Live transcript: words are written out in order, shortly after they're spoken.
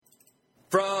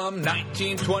From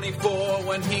 1924,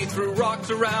 when he threw rocks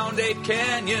around Ape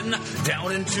Canyon,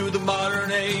 down into the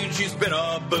modern age, he's been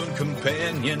a boon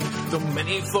companion. Though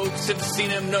many folks have seen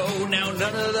him, no, now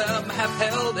none of them have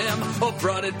held him or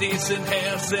brought a decent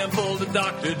hair sample to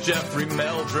Dr. Jeffrey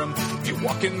Meldrum. If you're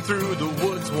walking through the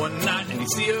woods one night and you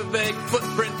see a vague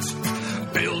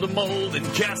footprint, build a mold and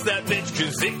cast that bitch,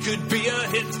 'cause it could be a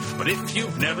hit. But if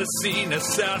you've never seen a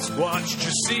Sasquatch,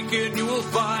 just seek and you will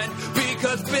find,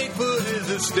 because Bigfoot is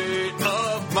a state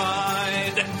of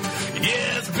mind.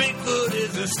 Yes, Bigfoot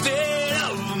is a state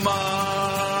of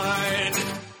mind.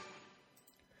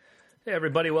 Hey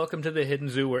everybody, welcome to the Hidden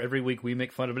Zoo, where every week we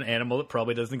make fun of an animal that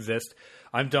probably doesn't exist.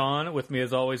 I'm Don. With me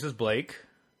as always is Blake.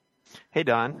 Hey,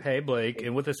 Don. Hey, Blake.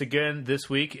 And with us again this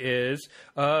week is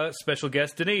special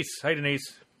guest Denise. Hi,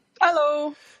 Denise.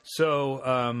 Hello. So,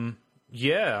 I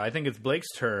think it's Blake's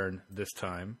turn this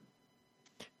time.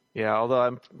 Yeah, although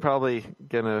I'm probably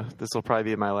this will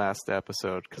probably be my last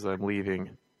episode because I'm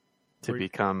leaving to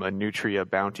become a nutria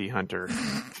bounty hunter.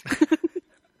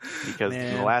 Because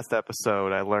in the last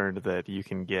episode, I learned that you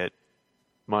can get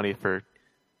money for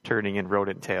turning in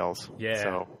rodent tails. Yeah.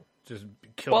 So just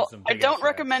kill some big I don't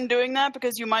recommend doing that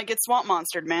because you might get swamp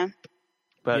monstered, man.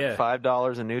 But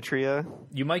 $5 a nutria.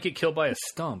 You might get killed by a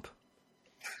stump.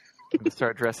 I'm going to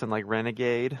start dressing like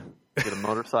Renegade, get a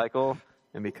motorcycle,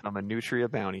 and become a nutria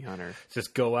bounty hunter.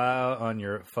 Just go out on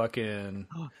your fucking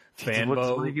fan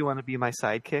boat. What if you want to be my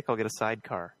sidekick? I'll get a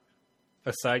sidecar.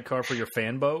 A sidecar for your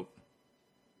fan boat?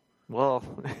 Well,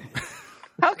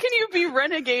 how can you be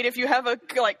Renegade if you have a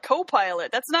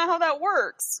co-pilot? That's not how that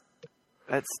works.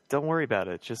 Don't worry about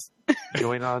it. Just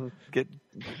join on.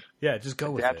 Just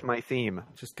go with it. Adapt my theme.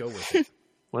 Just go with it.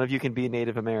 One of you can be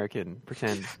Native American.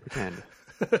 Pretend.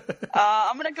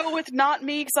 I'm gonna go with not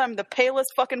me because I'm the palest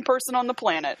fucking person on the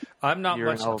planet. I'm not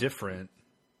much different.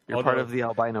 You're part of the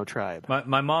albino tribe.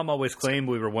 My mom always claimed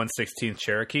we were 1/16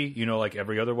 Cherokee. You know, like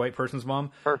every other white person's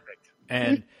mom. Perfect.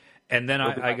 And then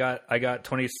I got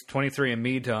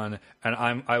 23andMe done, and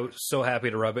I was so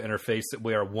happy to rub it in her face that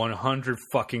we are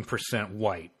 100%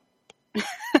 white.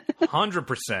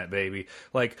 100%, baby.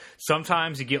 Like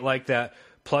sometimes you get like that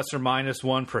plus or minus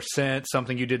 1%,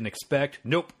 something you didn't expect.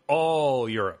 Nope, all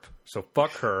Europe. So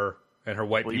fuck her and her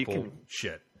white people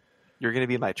shit. You're going to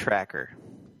be my tracker.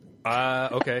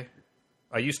 Okay.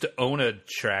 I used to own a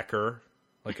tracker,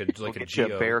 like a get Geo.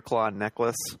 You a bear claw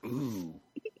necklace. Ooh.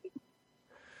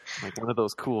 Like one of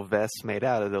those cool vests made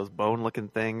out of those bone-looking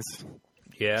things.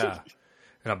 Yeah.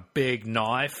 And a big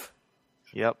knife.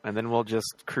 Yep. And then we'll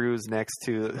just cruise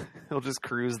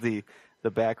the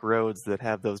back roads that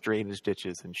have those drainage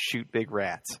ditches and shoot big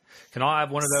rats. Can I have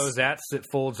one of those hats that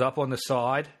folds up on the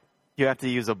side? You have to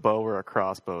use a bow or a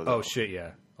crossbow, though. Oh, shit,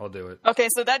 yeah. I'll do it. Okay,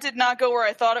 so that did not go where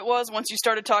I thought it was once you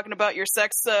started talking about your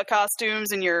sex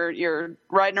costumes and your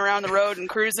riding around the road and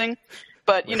cruising.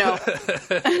 But, you know.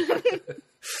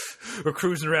 We're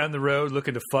cruising around the road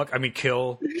looking to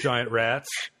kill giant rats.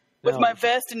 With my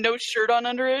vest and no shirt on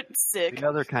under it. Sick. The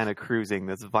other kind of cruising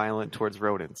that's violent towards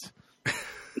rodents.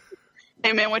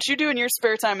 Hey, man, what you do in your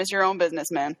spare time is your own business,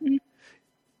 man.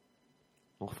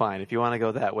 Well, fine. If you want to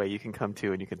go that way, you can come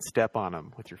too, and you can step on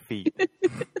them with your feet.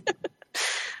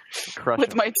 Crush with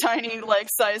them. My tiny,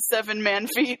 size 7 man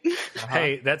feet.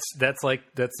 Hey, that's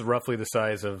roughly the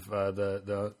size of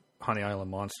the Honey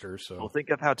Island monster. So, well, think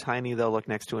of how tiny they'll look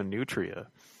next to a nutria.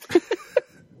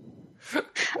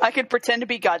 I could pretend to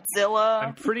be Godzilla.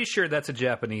 I'm pretty sure that's a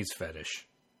Japanese fetish.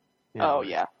 Yeah. Oh,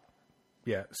 yeah.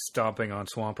 Yeah, stomping on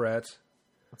swamp rats.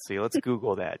 Let's see. Let's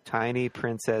Google that. Tiny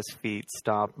princess feet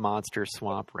stomp monster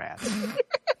swamp rats.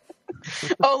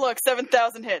 Oh, look,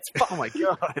 7,000 hits. Oh my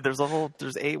god! There's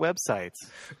 8 websites.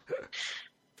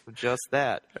 Just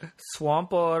that.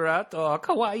 Swamp rat,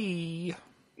 kawaii.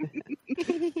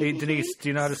 Hey, Denise, do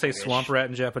you know how to say swamp rat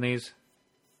in Japanese?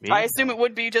 Me? I assume it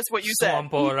would be just what you said.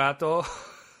 Swamp rato.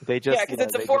 Because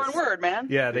it's a foreign word, man.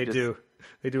 Yeah, they do.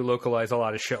 They do localize a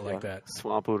lot of shit like that.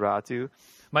 Swampuratu.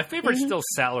 My favorite's still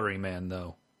salaryman,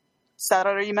 though.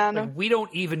 Salaryman? Like, we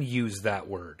don't even use that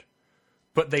word.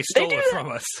 But they stole it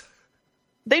from us.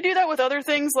 They do that with other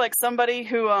things, like somebody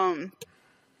who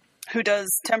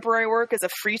does temporary work as a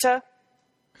frita.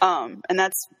 And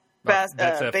that's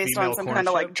based on some kind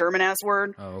of German-ass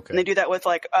word. Oh, okay. And they do that with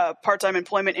part-time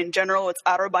employment in general. It's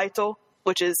Arbeito,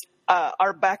 which is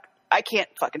I can't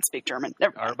fucking speak German.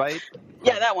 Arbeit?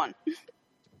 Yeah, that one.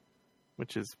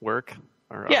 Which is work?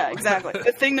 Or yeah, exactly.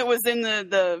 The thing that was in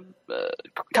the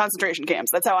concentration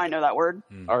camps. That's how I know that word.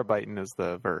 Arbeiten is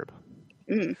the verb.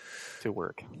 To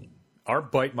work.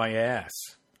 Bite my ass.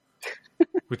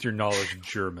 With your knowledge of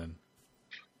German.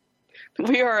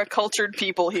 We are a cultured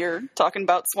people here, talking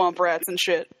about swamp rats and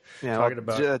shit. Yeah, talking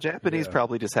about Japanese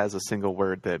probably just has a single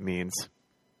word that means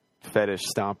fetish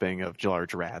stomping of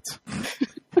large rats.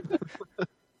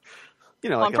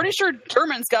 I'm pretty sure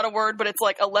German's got a word, but it's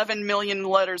like 11 million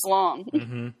letters long.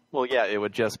 Mm-hmm. Well, yeah, it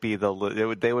would just be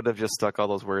they would have just stuck all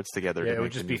those words together. Yeah, it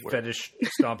would just be fetish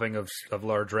stomping of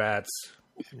large rats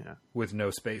with no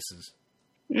spaces.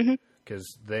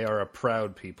 Because they are a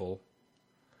proud people.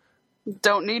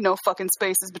 Don't need no fucking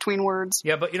spaces between words.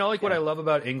 Yeah, but what I love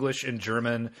about English and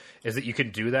German is that you can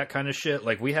do that kind of shit.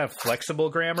 Like, we have flexible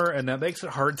grammar, and that makes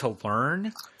it hard to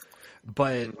learn.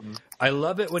 But I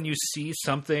love it when you see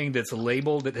something that's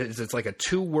labeled, it's like a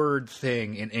 2-word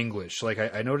thing in English. Like,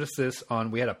 I noticed this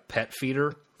we had a pet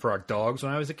feeder for our dogs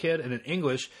when I was a kid, and in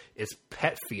English, it's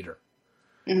pet feeder.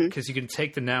 Because you can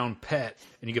take the noun pet,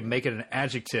 and you can make it an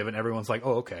adjective, and everyone's like,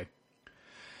 oh, okay.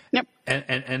 Yep.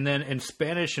 And then in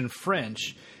Spanish and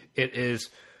French, it is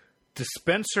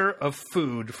dispenser of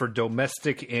food for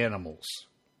domestic animals.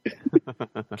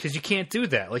 Because you can't do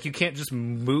that. Like, you can't just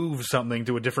move something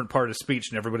to a different part of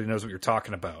speech and everybody knows what you're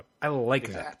talking about. I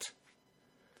like that.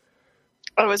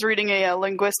 I was reading a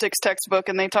linguistics textbook,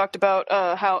 and they talked about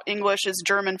how English is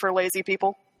German for lazy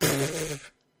people.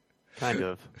 Kind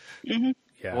of. Mm-hmm.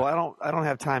 Yeah. Well, I don't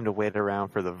have time to wait around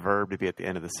for the verb to be at the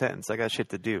end of the sentence. I got shit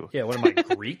to do. Yeah, what am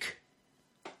I, Greek?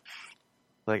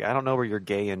 Like, I don't know where you're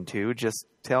gay into. Just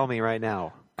tell me right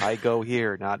now. I go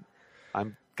here, not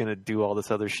I'm going to do all this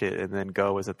other shit, and then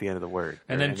go is at the end of the word.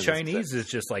 And then Chinese is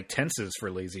just like tenses for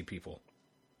lazy people.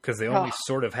 Because they only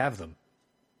sort of have them.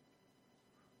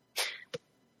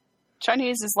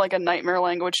 Chinese is like a nightmare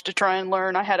language to try and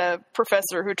learn. I had a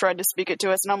professor who tried to speak it to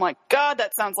us, and I'm like, God,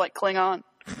 that sounds like Klingon.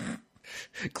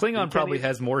 Klingon probably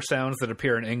has more sounds that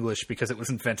appear in English because it was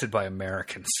invented by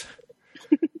Americans.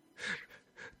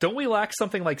 Don't we lack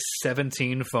something like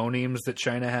 17 phonemes that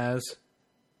China has?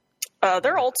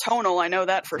 They're all tonal, I know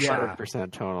that for sure.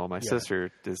 100% tonal. My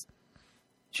sister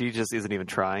she just isn't even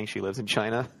trying. She lives in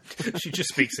China. She just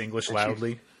speaks English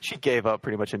loudly. She gave up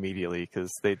pretty much immediately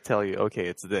because they tell you, okay,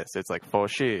 it's this. It's like fo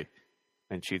shi.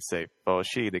 And she'd say fo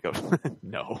shi. They go,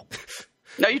 no.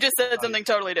 No, you just said something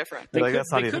totally different. They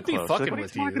could be close. fucking like,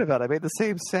 with you. What are you talking about? I made the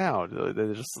same sound.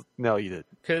 They're just, no, you didn't.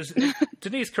 Because,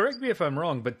 Denise, correct me if I'm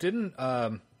wrong, but didn't,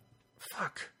 was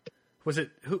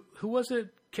it, who was it?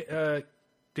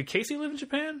 Did Casey live in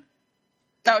Japan?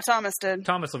 No, Thomas did.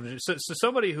 Thomas lived in Japan. So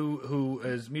somebody who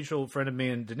is a mutual friend of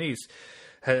me and Denise,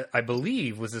 I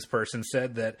believe was this person,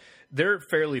 said that they're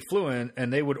fairly fluent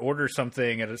and they would order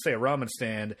something at, say, a ramen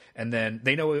stand, and then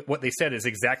they know what they said is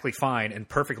exactly fine and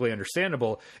perfectly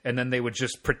understandable, and then they would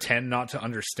just pretend not to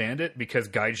understand it because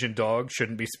Gaijin dog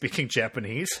shouldn't be speaking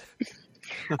Japanese.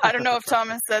 I don't know if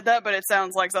Thomas said that, but it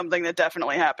sounds like something that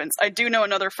definitely happens. I do know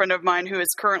another friend of mine who is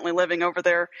currently living over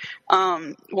there.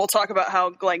 We'll talk about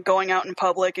how, like, going out in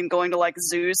public and going to, like,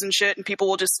 zoos and shit, and people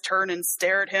will just turn and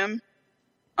stare at him.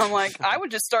 I'm like, I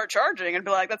would just start charging and be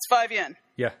like, that's 5 yen.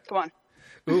 Yeah. Come on.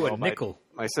 Ooh, a nickel.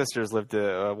 My sisters lived,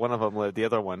 one of them lived, the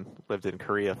other one lived in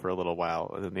Korea for a little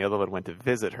while, and then the other one went to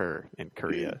visit her in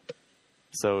Korea.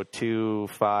 So 2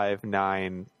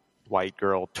 5'9" white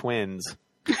girl twins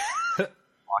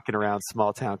walking around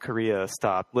small town Korea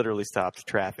literally stopped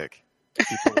traffic.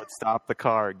 People would stop the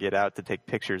car, get out to take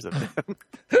pictures of them.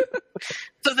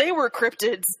 So they were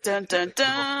cryptids. Dun, dun,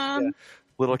 dun. Yeah.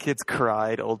 Little kids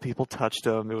cried. Old people touched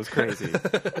them. It was crazy.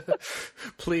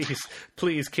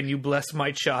 Please, can you bless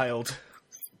my child?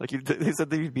 Like, they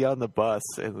said they'd be on the bus,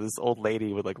 and this old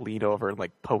lady would, like, lean over and,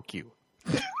 like, poke you.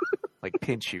 Like,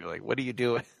 pinch you. Like, what are you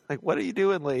doing? Like, what are you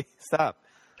doing, lady? Stop.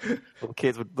 Little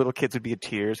kids would be in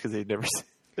tears because they'd never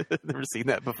seen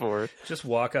that before. Just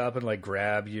walk up and, like,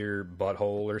 grab your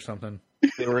butthole or something.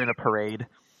 They were in a parade.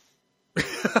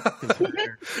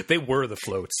 They were the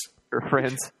floats. Her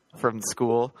friends from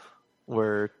school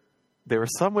they were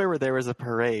somewhere where there was a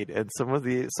parade, and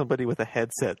somebody with a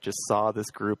headset just saw this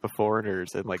group of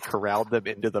foreigners and, like, corralled them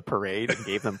into the parade and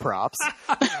gave them props.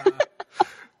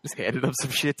 Just handed them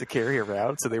some shit to carry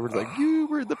around. So they were like, "You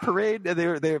were in the parade,"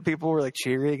 and people were, like,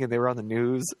 cheering, and they were on the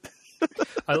news.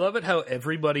 I love it how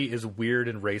everybody is weird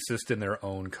and racist in their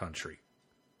own country.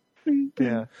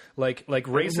 Yeah, like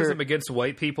racism against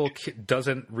white people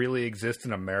doesn't really exist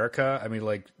in America. I mean,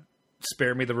 like,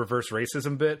 spare me the reverse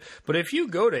racism bit. But if you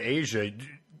go to Asia,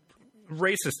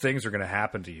 racist things are going to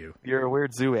happen to you. You're a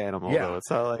weird zoo animal, though.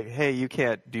 It's not like, hey, you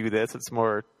can't do this. It's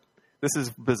more, this is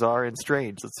bizarre and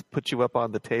strange. Let's put you up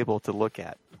on the table to look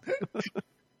at.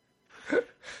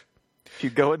 If you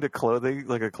go into clothing,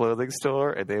 like a clothing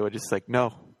store, and they would just like,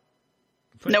 no,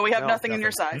 we have nothing in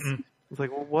your size. It's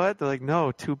like, well, what? They're like,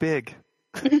 no, too big.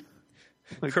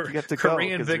 Like, you have to go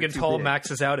Korean 'cause big they're and too tall big.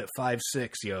 maxes out at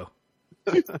 5'6", yo.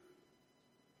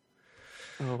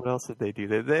 Oh, what else did they do?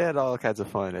 They had all kinds of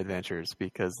fun adventures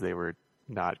because they were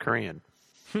not Korean.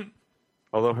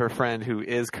 Although her friend, who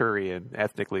is Korean,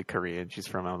 ethnically Korean, she's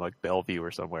from like Bellevue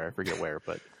or somewhere, I forget where,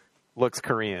 but looks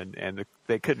Korean, and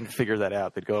they couldn't figure that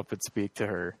out. They'd go up and speak to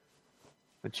her,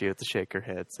 and she had to shake her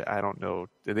head. Say, I don't know.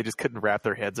 They just couldn't wrap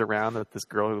their heads around that this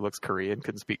girl who looks Korean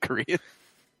couldn't speak Korean.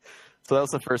 So that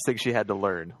was the first thing she had to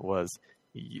learn was,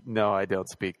 no, I don't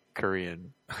speak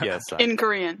Korean. Yes, In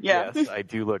Korean, yeah. Yes, I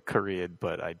do look Korean,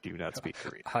 but I do not speak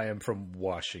Korean. I am from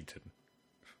Washington.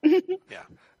 Yeah.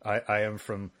 I am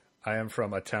from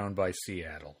a town by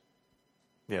Seattle.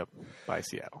 Yep. By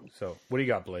Seattle. So, what do you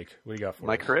got, Blake? What do you got for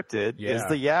My us? cryptid Yeah. is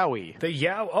the Yowie. The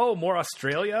Yow. Oh, more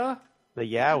Australia? The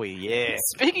Yowie, yeah.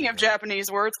 Speaking of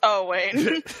Japanese words, oh wait.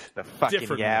 The fucking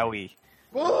Different Yowie.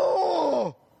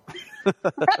 Oh!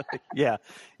 Yeah.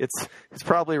 It's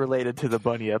probably related to the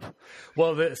bunyip.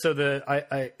 Well,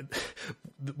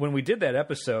 when we did that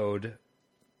episode,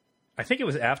 I think it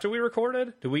was after we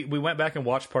recorded. We went back and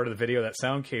watched part of the video that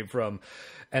sound came from,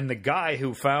 and the guy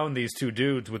who found these two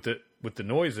dudes with the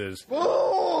noises,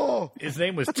 his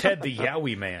name was Ted the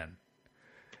Yowie Man.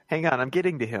 Hang on, I'm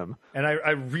getting to him. And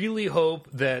I really hope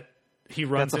that he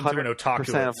runs That's into an otaku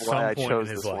 100% at of some why I point chose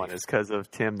in his this life. one is because of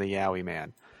Tim the Yowie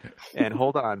Man. And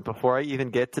hold on, before I even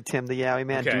get to Tim the Yowie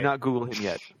Man, Okay. do not Google him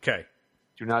yet. Okay.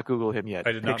 Do not Google him yet.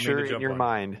 I did not mean Picture to in jump your on it.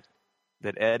 mind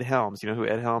that Ed Helms, you know who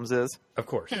Ed Helms is? Of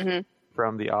course. Mm-hmm.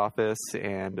 From The Office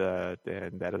and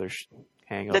that other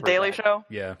hangover. The Daily guy. Show.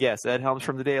 Yeah. Yes, Ed Helms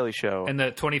from The Daily Show. And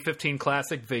the 2015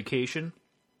 classic Vacation.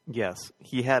 Yes,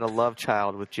 he had a love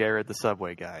child with Jared the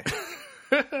Subway guy.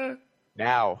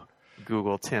 Now,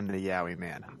 Google Tim the Yowie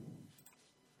Man.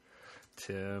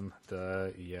 Tim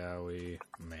the Yowie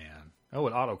Man. Oh,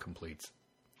 it auto-completes.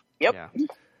 Yep. Yeah.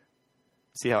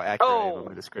 See how accurate I am Oh. in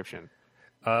my description.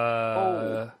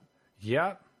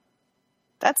 Yeah.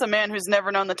 That's a man who's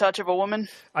never known the touch of a woman.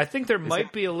 I think there might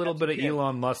it- be a little bit of yeah.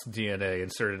 Elon Musk DNA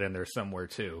inserted in there somewhere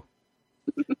too.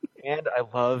 And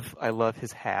I love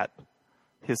his hat.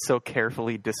 His so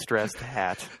carefully distressed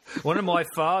hat. One of my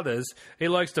fathers, he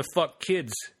likes to fuck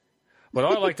kids, but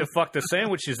I like to fuck the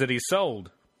sandwiches that he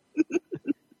sold.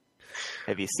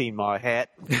 Have you seen my hat?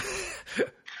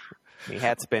 My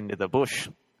hat's been to the bush.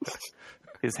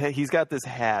 He's got this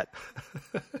hat.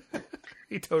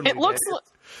 He totally It looks did. like,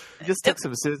 He just took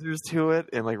some scissors to it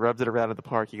and like rubbed it around in the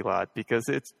parking lot because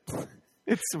it's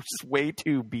just way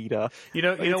too beat up. You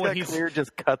know It's when got he's clear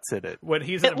just cuts in it. when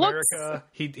he's in It looks- America,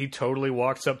 he totally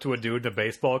walks up to a dude in a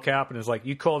baseball cap and is like,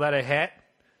 "You call that a hat?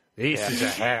 This Yeah. is a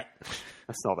hat."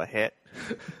 That's not a hat.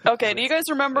 okay, do you guys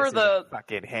remember This is the a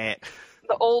fucking hat.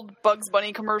 old Bugs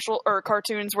Bunny commercial or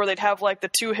cartoons where they'd have like the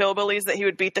two hillbillies that he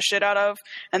would beat the shit out of,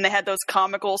 and they had those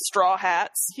comical straw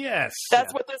hats? Yes.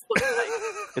 That's what this looks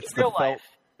like. It's in the real felt. life.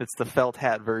 It's the felt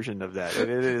hat version of that. It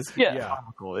is Yeah.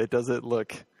 comical. It doesn't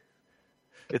look.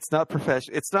 It's not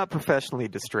It's not professionally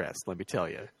distressed. Let me tell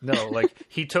you. No, like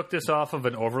he took this off of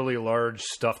an overly large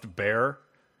stuffed bear,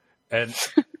 and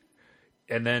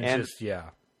then And- just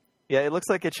yeah. Yeah, it looks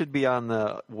like it should be on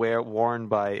the worn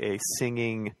by a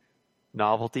singing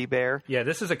novelty bear. Yeah,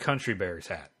 this is a country bear's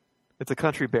hat. It's a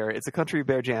country bear. It's a country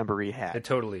bear jamboree hat. It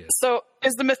totally is. So,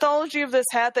 is the mythology of this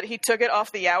hat that he took it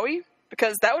off the Yowie?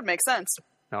 Because that would make sense.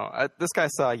 No, this guy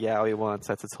saw Yowie once.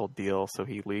 That's his whole deal. So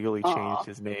he legally changed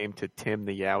his name to Tim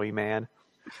the Yowie Man.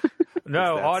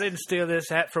 No, That's- I didn't steal this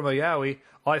hat from a Yowie.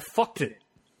 I fucked it.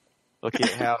 Look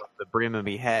at how the brim of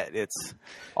me hat. It's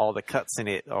all the cuts in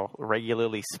it are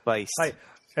regularly spaced. Hey,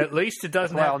 at least it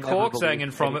doesn't That's why I'll have never corks believe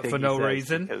hanging from it anything for he no says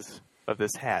reason. because of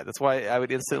this hat. That's why I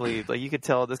would instantly like. You could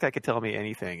tell this guy could tell me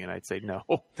anything, and I'd say no,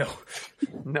 No.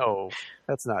 no,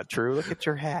 that's not true. Look at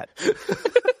your hat.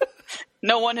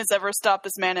 No one has ever stopped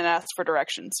this man and asked for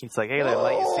directions. It's like, hey,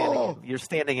 there, you're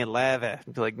standing in lava.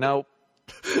 I'd be like, nope,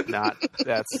 not.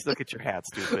 Look at your hat,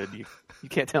 stupid. You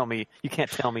can't tell me. You can't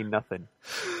tell me nothing.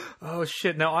 Oh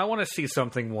shit! Now I want to see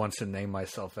something once and name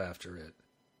myself after it.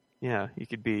 Yeah, you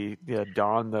could be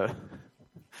Don the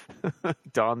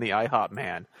Don the IHOP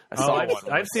man. I Oh, saw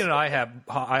one. I've seen an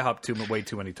IHOP way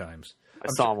too many times. I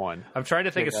saw one. I'm trying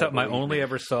to think of Yeah, something I believe only me.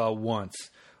 ever saw once.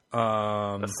 A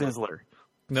Sizzler.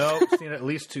 No, seen at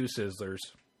least 2 Sizzlers.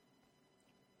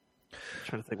 I'm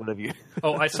trying to think. What have you?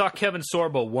 Oh, I saw Kevin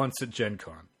Sorbo once at Gen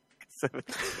Con.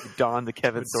 Don the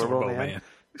Kevin Sorbo man.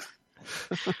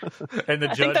 And the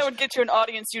I think judge, that would get you an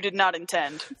audience you did not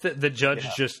intend. the judge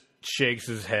just shakes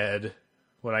his head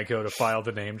when I go to file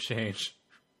the name change.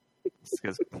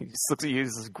 Because he just looks at you.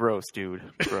 This is gross, dude.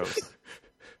 Gross.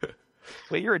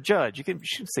 Wait, you're a judge. You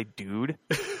shouldn't say dude.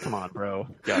 Come on, bro.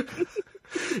 Yuck.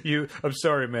 I'm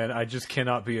sorry, man. I just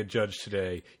cannot be a judge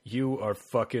today. You are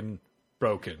fucking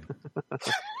broken.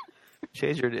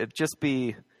 Just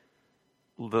be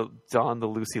Dawn the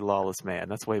Lucy Lawless man.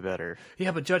 That's way better.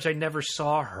 Yeah, but Judge, I never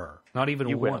saw her. Not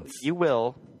even once. You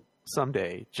will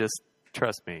someday. Just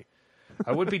trust me.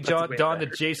 I would be Dawn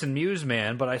the Jason Mewes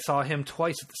man, but I saw him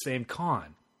twice at the same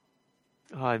con.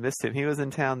 Oh, I missed him. He was in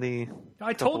town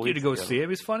I told you to go see him.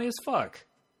 He's funny as fuck.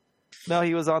 No,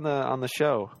 he was on the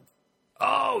show.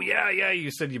 Oh, yeah.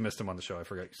 You said you missed him on the show. I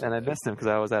forgot you said And I missed him because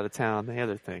I was out of town on the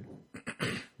other thing.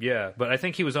 Yeah, but I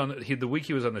think he was the week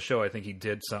he was on the show, I think he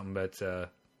did something at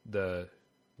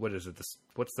what is it?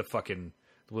 What's the fucking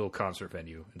little concert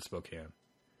venue in Spokane?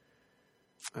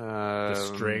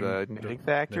 The knitting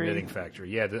factory? The knitting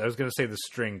factory. Yeah, I was going to say the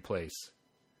string place.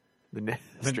 The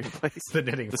string place? The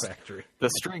knitting factory. The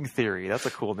string theory. That's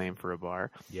a cool name for a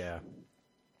bar. Yeah.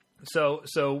 So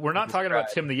we're not talking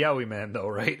about Tim the Yowie Man, though,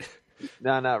 right?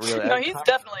 No, not really. No, he's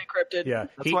definitely a cryptid. Yeah.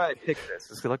 That's why I picked this.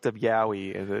 Because I looked up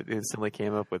Yowie, and it instantly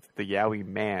came up with the Yowie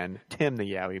Man, Tim the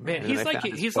Yowie Man. Man, he's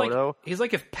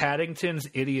like if Paddington's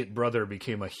idiot brother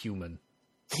became a human.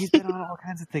 He's been on all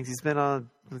kinds of things. He's been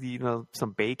on,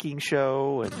 some baking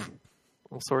show and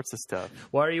all sorts of stuff.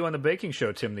 Why are you on the baking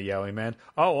show, Tim the Yowie Man?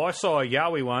 Oh, I saw a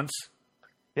Yowie once.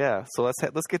 Yeah, so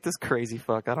let's get this crazy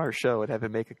fuck on our show and have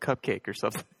him make a cupcake or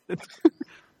something.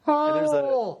 There's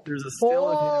a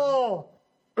still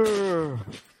of him.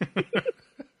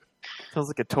 Sounds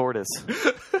like a tortoise.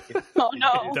 Oh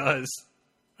no, It does.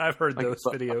 I've heard those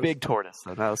videos. A big tortoise,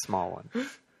 though, not a small one.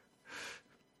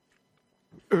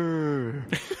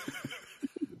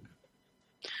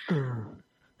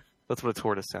 That's what a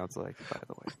tortoise sounds like, by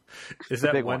the way. Is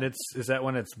that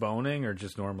when it's boning or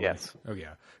just normally? Yes. Oh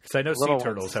yeah, because I know sea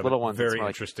turtles have a very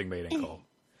interesting mating call.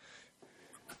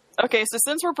 Okay, so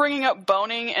since we're bringing up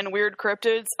boning and weird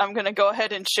cryptids, I'm going to go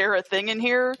ahead and share a thing in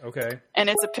here. Okay. And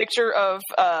it's a picture of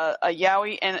a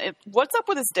Yowie, and what's up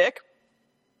with his dick?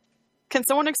 Can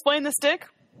someone explain this dick?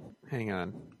 Hang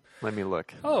on. Let me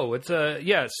look. Oh, it's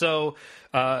yeah. So,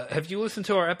 have you listened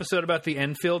to our episode about the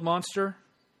Enfield monster?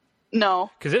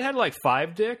 No. Because it had like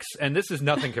 5 dicks, and this is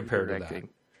nothing compared to that.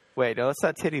 Wait, no, that's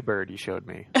that titty bird you showed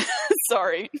me.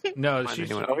 Sorry. No,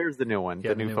 here's the new one.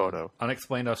 Yeah, the new photo.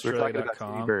 UnexplainedAustralia.com. We're talking about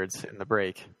titty birds in the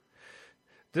break.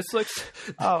 This looks...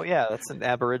 Oh, yeah, that's an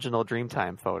Aboriginal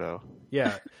Dreamtime photo.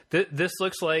 Yeah. This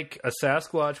looks like a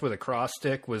Sasquatch with a cross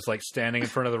stick was like standing in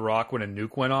front of the rock when a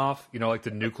nuke went off. You know, like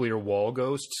the nuclear wall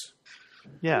ghosts.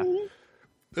 Yeah.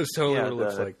 That's totally what it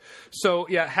looks like. So,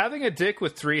 yeah, having a dick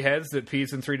with 3 heads that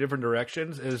pees in 3 different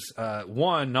directions is,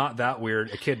 1, not that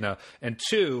weird, echidna, and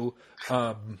 2,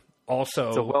 also...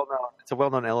 It's a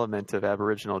well-known element of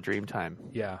Aboriginal Dreamtime.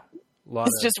 Yeah.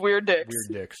 It's just weird dicks.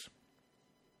 Weird dicks.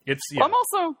 It's. Yeah. Well, I'm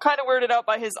also kind of weirded out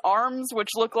by his arms, which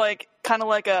look like kind of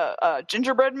like a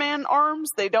gingerbread man arms.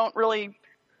 They don't really...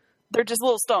 They're just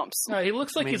little stumps. He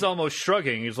looks like he's almost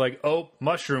shrugging. He's like, oh,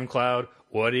 mushroom cloud,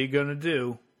 what are you going to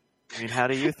do? I mean, how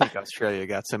do you think Australia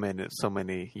got so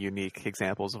many unique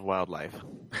examples of wildlife?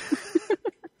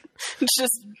 It's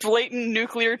just blatant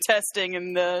nuclear testing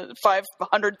in the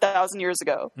 500,000 years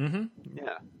ago. Mm-hmm.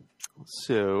 Yeah.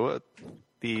 So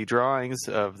the drawings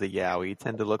of the Yowie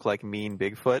tend to look like mean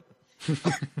Bigfoot.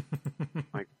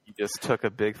 Like you just took a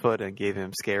Bigfoot and gave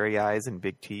him scary eyes and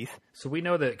big teeth. So we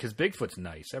know that because Bigfoot's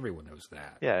nice. Everyone knows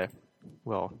that. Yeah.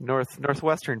 Well,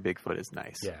 northwestern Bigfoot is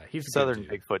nice. Yeah, he's a southern good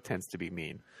dude. Bigfoot tends to be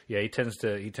mean. Yeah, he tends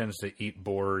to eat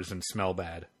boars and smell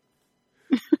bad.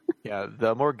 Yeah,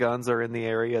 the more guns are in the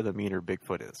area, the meaner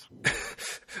Bigfoot is.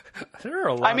 There are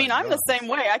a lot. I mean, I'm the same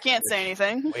way. I can't say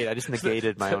anything. Wait, I just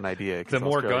negated my own idea. The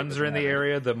more guns are in the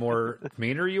area, the more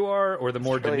meaner you are, or the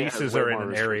more Denises are in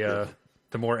an area,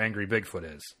 the more angry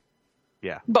Bigfoot is.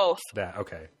 Yeah. Both. That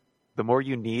okay. The more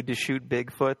you need to shoot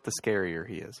Bigfoot, the scarier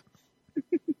he is.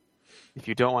 If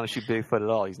you don't want to shoot Bigfoot at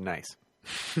all, he's nice.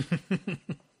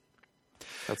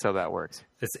 That's how that works.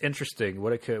 It's interesting.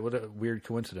 What a weird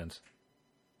coincidence.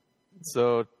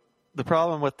 So the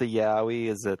problem with the Yowie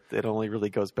is that it only really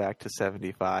goes back to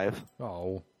 75.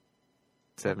 Oh.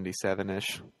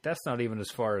 77-ish. That's not even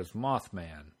as far as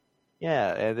Mothman.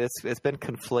 Yeah, and it's been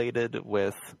conflated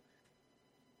with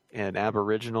an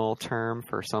Aboriginal term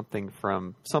for something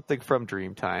from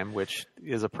Dreamtime, which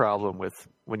is a problem with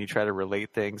when you try to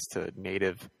relate things to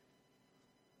native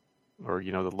or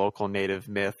the local native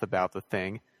myth about the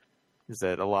thing. Is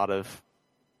that a lot of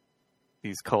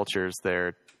these cultures,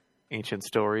 their ancient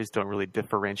stories don't really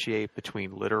differentiate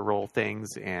between literal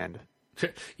things and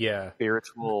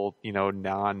spiritual,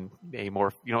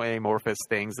 amorphous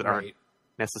things that aren't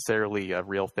necessarily a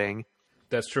real thing.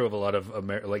 That's true of a lot of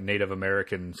like Native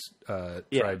Americans The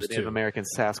tribes Native too. American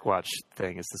Sasquatch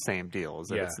thing is the same deal. Is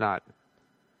that Yeah.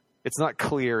 it's not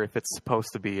clear if it's supposed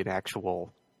to be an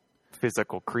actual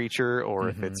physical creature or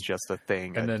if it's just a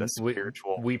thing, And then a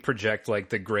spiritual. we project like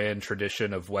the grand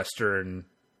tradition of Western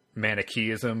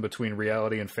Manichaeism between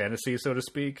reality and fantasy, so to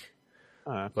speak,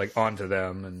 like onto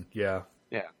them, and yeah.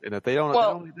 Yeah, and that they don't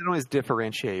always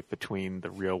differentiate between the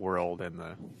real world and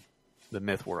the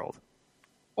myth world.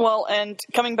 Well, and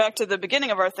coming back to the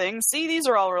beginning of our thing, see, these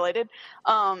are all related.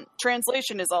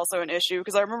 Translation is also an issue,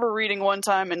 because I remember reading one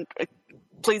time, and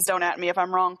please don't at me if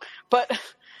I'm wrong, but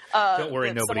Don't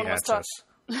worry, nobody hats us.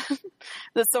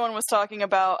 that someone was talking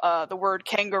about the word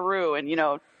kangaroo, and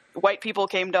white people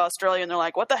came to Australia and they're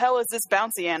like, "What the hell is this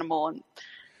bouncy animal?" And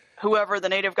whoever the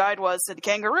native guide was said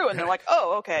kangaroo, and they're like,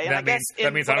 "Oh, okay." And I guess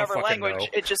in whatever language,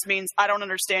 it just means I don't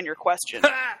understand your question.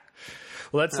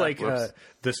 Well, that's like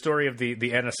the story of the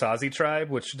Anasazi tribe,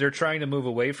 which they're trying to move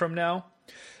away from now,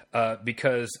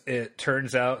 because it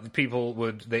turns out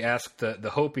they asked the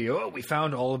Hopi, "Oh, we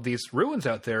found all of these ruins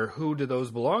out there. Who do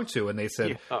those belong to?" And they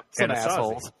said, some Anasazi.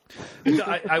 assholes.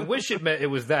 I wish it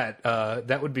was that.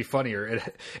 That would be funnier.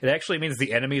 It actually means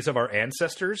the enemies of our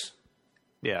ancestors.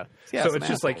 Yeah. So it's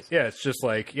just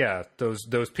like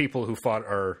those people who fought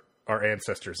our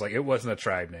ancestors. Like, it wasn't a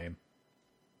tribe name.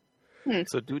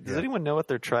 So does anyone know what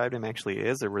their tribe name actually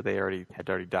is, or were they had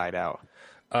already died out?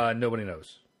 Nobody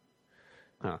knows.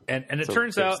 Huh. And it So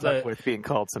turns they're out stuck that with being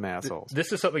called some assholes.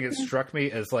 this is something that struck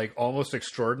me as like almost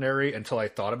extraordinary until I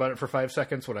thought about it for 5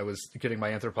 seconds when I was getting my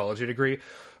anthropology degree.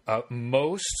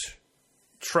 Most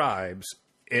tribes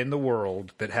in the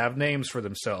world that have names for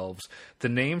themselves, the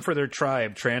name for their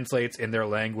tribe translates in their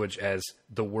language as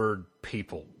the word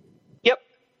people. Yep.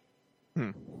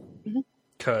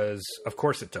 Because, of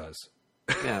course it does.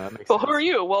 Yeah, that makes Well, sense. who are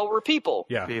you? Well, we're people.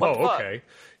 Yeah. What the fuck? Okay.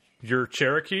 You're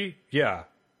Cherokee? Yeah.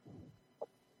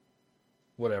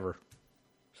 Whatever.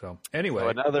 So, anyway. So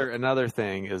another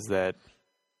thing is that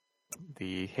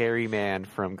the hairy man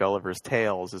from Gulliver's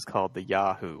Tales is called the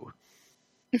Yahoo.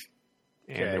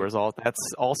 And Okay.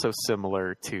 that's also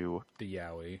similar to the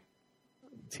Yowie.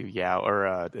 or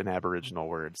an Aboriginal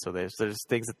word. So there's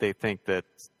things that they think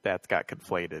that's got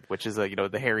conflated, which is a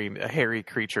hairy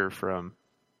creature from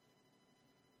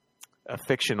a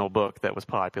fictional book that was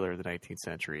popular in the 19th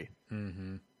century.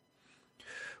 Mm-hmm.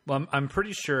 Well, I'm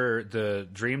pretty sure the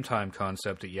Dreamtime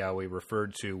concept that Yowie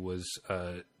referred to was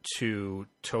two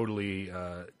totally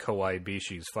kawaii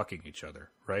species fucking each other,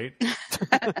 right?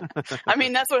 I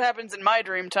mean, that's what happens in my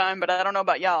dream time, but I don't know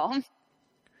about y'all.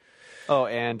 Oh,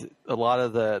 and a lot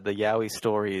of the Yowie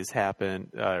stories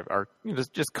happen are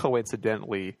just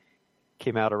coincidentally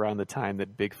came out around the time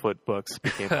that Bigfoot books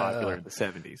became popular in the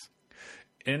 70s.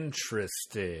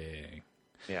 Interesting.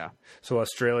 Yeah, So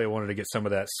Australia wanted to get some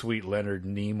of that sweet Leonard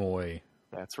Nimoy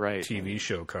that's right. TV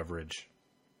show coverage.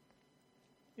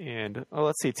 And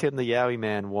let's see, Tim the Yowie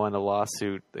Man won a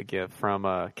lawsuit again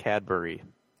from Cadbury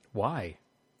Why?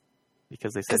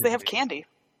 because they said Because they have candy.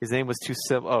 his name was too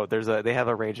simple. Oh, they have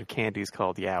a range of candies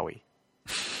called Yowie.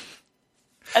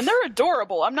 And they're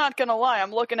adorable. I'm not going to lie.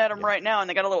 I'm looking at them right now, and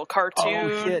they got a little cartoon.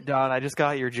 Oh shit, Don! I just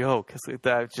got your joke.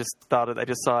 I just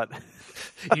saw it.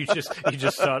 You just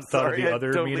thought of the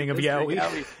other totally meaning of missed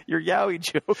Yowie? Your Yowie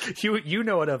joke. You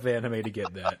know enough anime to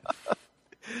get that.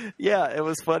 Yeah, it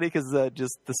was funny because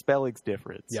just the spelling's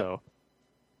different. Yep. So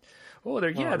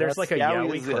there's like a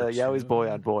Yowie cartoon. Yowie's boy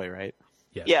on boy, right?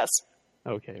 Yes.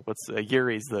 Okay, what's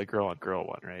Yuri's the girl on girl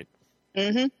one, right?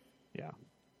 Mm-hmm. Yeah.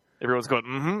 Everyone's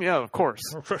going, yeah, of course.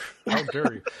 How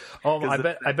dare you?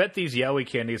 I bet these Yowie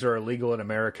candies are illegal in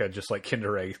America, just like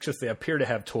Kinder Eggs, because they appear to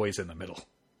have toys in the middle.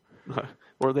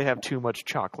 Or they have too much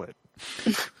chocolate.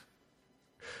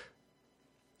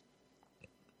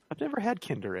 I've never had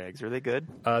Kinder Eggs. Are they good?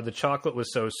 The chocolate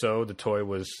was so-so. The toy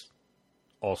was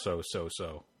also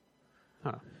so-so.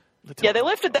 Huh. Yeah, they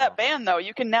lifted that ban, though.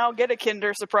 You can now get a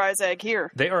Kinder Surprise Egg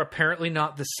here. They are apparently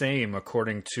not the same,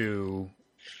 according to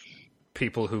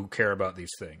people who care about these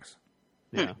things.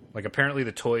 Yeah. Like, apparently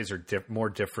the toys are more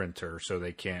different, or so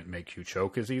they can't make you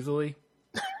choke as easily.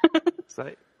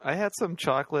 So I had some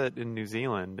chocolate in New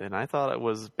Zealand, and I thought it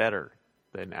was better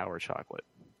than our chocolate.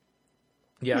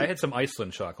 Yeah, I had some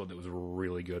Iceland chocolate that was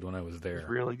really good when I was there. It's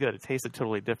really good. It tasted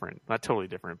totally different. Not totally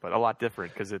different, but a lot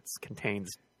different because it contains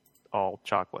all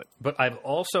chocolate. But I've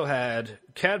also had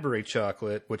Cadbury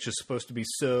chocolate, which is supposed to be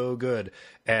so good,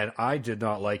 and I did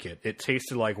not like it. It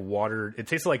tasted like water. It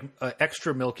tasted like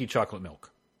extra milky chocolate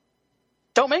milk.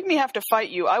 Don't make me have to fight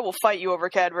you. I will fight you over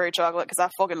Cadbury chocolate because I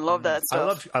fucking love that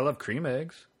stuff. I love cream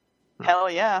eggs, Hell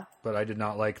yeah. but I did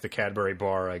not like the Cadbury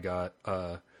bar I got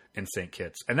in St.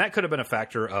 Kitts. And that could have been a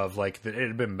factor of, like, that it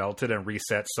had been melted and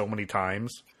reset so many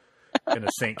times in a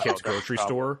St. Kitts grocery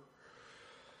store.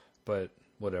 But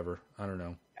whatever. I don't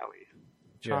know.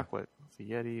 Chocolate. It's a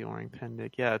Yeti, Orange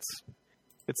Pendic. Yeah,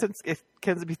 it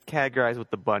tends to be categorized with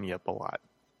the bunyip a lot.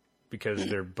 Because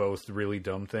they're both really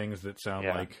dumb things that sound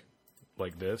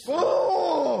like this.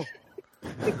 Oh!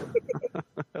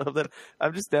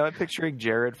 I'm picturing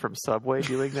Jared from Subway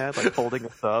doing that, like holding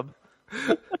a sub.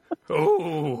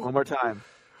 Oh! One more time.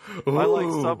 Ooh. I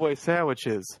like Subway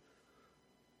sandwiches.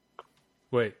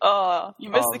 Wait. You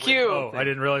missed the cue. Oh, I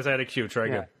didn't realize I had a cue. Try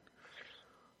again.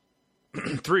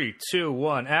 3, 2,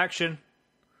 1, action.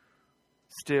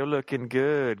 Still looking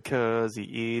good, 'cause he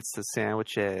eats the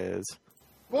sandwiches.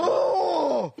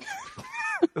 Oh!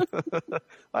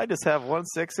 I just have 1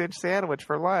 6-inch sandwich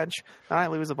for lunch, and I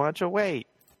lose a bunch of weight.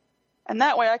 And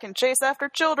that way I can chase after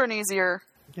children easier.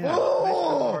 Yeah.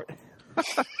 Oh!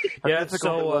 Yeah,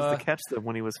 so it was to catch them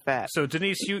when he was fat. So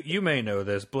Denise, you may know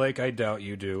this. Blake, I doubt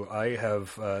you do. I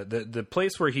have the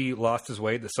place where he lost his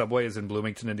weight. The Subway is in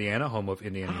Bloomington, Indiana, home of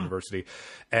Indiana University.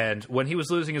 And when he was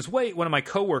losing his weight, one of my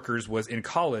coworkers was in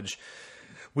college.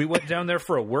 We went down there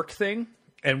for a work thing,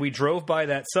 and we drove by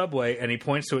that Subway. And he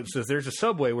points to it and says, "There's a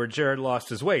Subway where Jared lost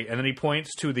his weight." And then he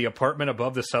points to the apartment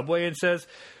above the Subway and says,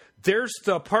 "There's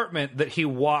the apartment that he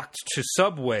walked to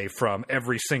Subway from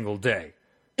every single day."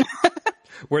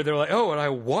 Where they're like, "Oh, and I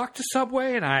walked to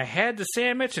Subway, and I had the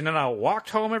sandwich, and then I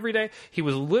walked home every day." He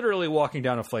was literally walking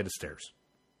down a flight of stairs.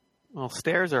 Well,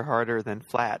 stairs are harder than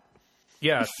flat.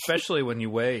 Yeah, especially when you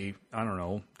weigh, I don't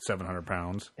know, 700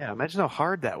 pounds. Yeah, imagine how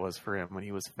hard that was for him when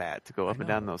he was fat to go up and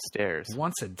down those stairs.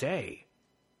 Once a day.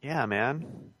 Yeah,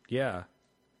 man. Yeah.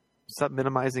 Stop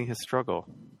minimizing his struggle.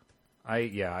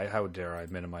 How dare I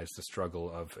minimize the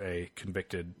struggle of a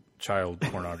convicted child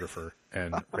pornographer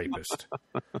and rapist.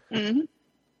 Mm-hmm.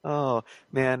 Oh,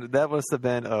 man, that must have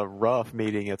been a rough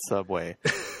meeting at Subway.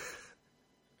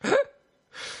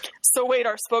 So wait,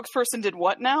 our spokesperson did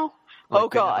what now? Like, oh,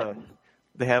 God.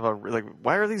 They have a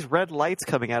why are these red lights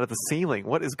coming out of the ceiling?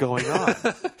 What is going on?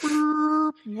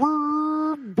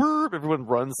 Everyone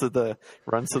runs to the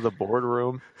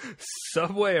boardroom.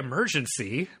 Subway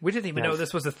emergency? We didn't even know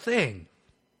this was a thing.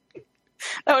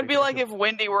 That would be like if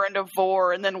Wendy were into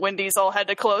Vore and then Wendy's all had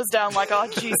to close down like, oh,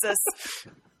 Jesus.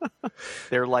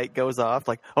 Their light goes off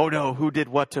like, oh no, who did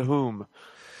what to whom?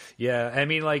 Yeah, I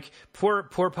mean, like, poor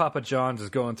Papa John's is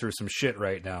going through some shit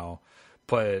right now,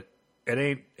 but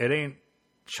it ain't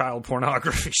child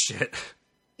pornography shit.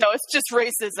 No, it's just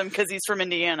racism because he's from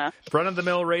Indiana.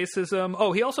 Run-of-the-mill racism.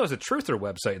 Oh, he also has a truther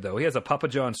website, though. He has a Papa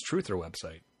John's truther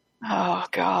website. Oh,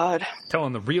 God.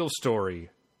 Telling the real story.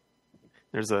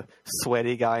 There's a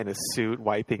sweaty guy in a suit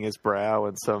wiping his brow,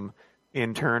 and some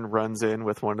intern runs in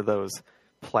with one of those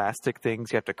plastic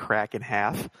things you have to crack in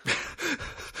half.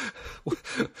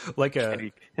 Like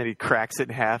and he cracks it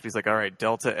in half. He's like, all right,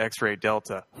 Delta, X-ray,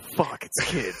 Delta. Fuck, it's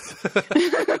kids.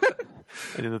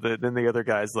 And then the other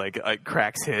guy's like,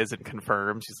 cracks his and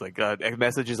confirms. He's like,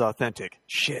 message is authentic.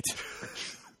 Shit.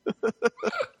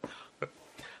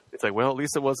 It's like, well, at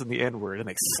least it wasn't the N-word. And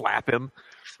they slap him.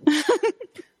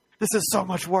 This is so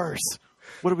much worse.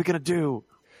 What are we going to do?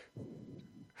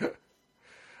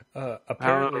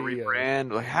 Apparently,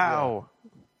 rebrand. Like, how?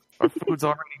 Yeah. Our food's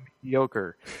already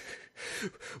mediocre.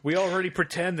 We already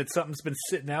pretend that something's been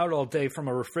sitting out all day from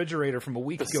a refrigerator from a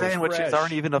week ago. The sandwiches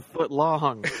aren't even a foot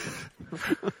long.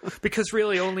 Because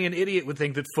really, only an idiot would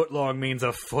think that foot long means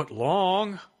a foot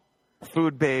long.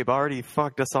 Food Babe already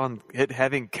fucked us on it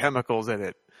having chemicals in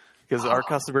it. Because our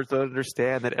customers don't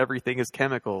understand that everything is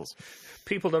chemicals.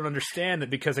 People don't understand that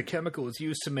because a chemical is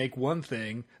used to make one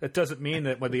thing, that doesn't mean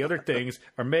that when the other things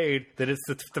are made, that it's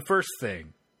the first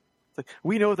thing. It's like,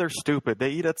 we know they're stupid. They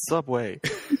eat at Subway.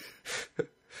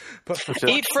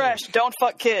 Eat fresh. Don't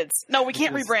fuck kids. No, we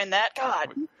can't rebrand that.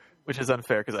 God. Which is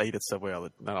unfair because I eat at Subway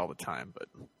not all the time, but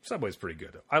Subway's pretty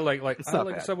good. I like a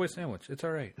Subway sandwich. It's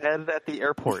all right. And at the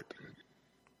airport.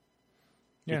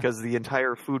 Yeah. Because the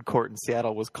entire food court in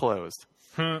Seattle was closed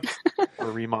for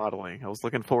remodeling. I was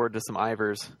looking forward to some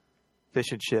Ivers,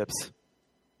 fish and chips.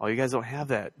 Oh, you guys don't have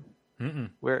that.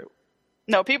 Mm-mm. Where?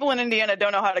 No, people in Indiana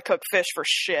don't know how to cook fish for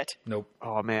shit. Nope.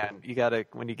 Oh man,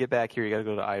 when you get back here, you gotta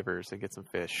go to Ivers and get some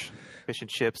fish and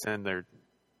chips, and their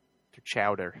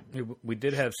chowder. We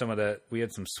did have some of that. We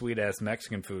had some sweet ass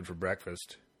Mexican food for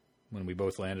breakfast when we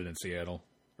both landed in Seattle.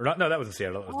 Or not? No, that was in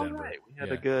Seattle. That was Denver. Right. We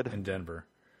had a good in Denver.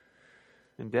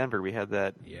 In Denver, we had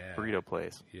that burrito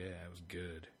place. Yeah, it was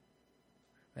good.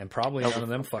 And probably none of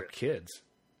them fucked kids.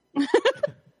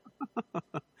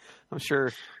 I'm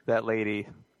sure that lady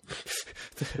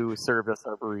who served us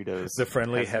our burritos. The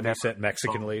friendly, heavyset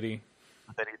Mexican lady.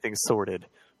 with anything sorted.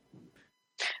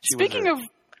 Speaking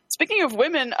of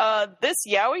women, this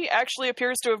Yowie actually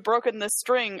appears to have broken this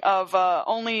string of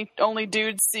only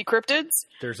dudes see cryptids.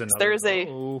 There's a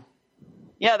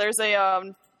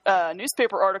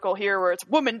newspaper article here where it's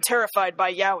woman terrified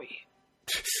by Yowie.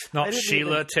 Not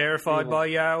Sheila terrified by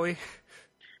Yowie.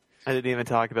 I didn't even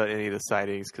talk about any of the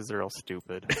sightings because they're all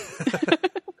stupid.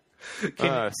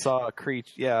 I saw a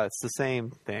creature. Yeah, it's the same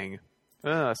thing.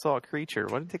 I saw a creature.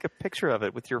 Why don't you take a picture of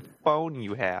it with your phone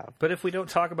you have? But if we don't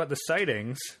talk about the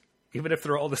sightings, even if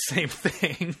they're all the same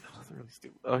thing.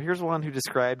 Oh, here's one who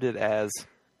described it as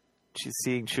she's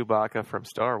seeing Chewbacca from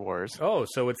Star Wars. Oh,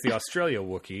 so it's the Australia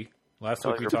Wookiee. Last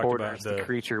week we talked about the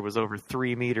creature was over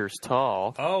 3 meters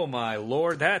tall. Oh my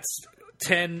lord, that's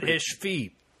 10-ish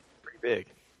feet. Pretty big.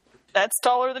 That's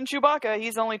taller than Chewbacca.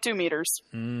 He's only 2 meters.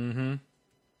 Mm-hmm.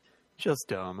 Just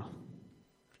dumb.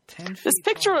 10 feet This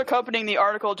picture tall. accompanying the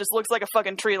article just looks like a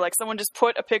fucking tree. Like someone just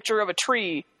put a picture of a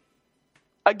tree.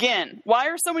 Again, why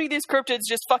are so many of these cryptids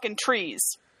just fucking trees?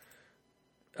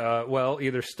 Well,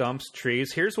 either stumps,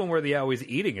 trees. Here's one where the Yowie's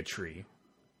eating a tree.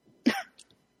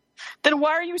 Then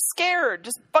why are you scared?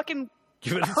 Just fucking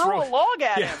hurl a log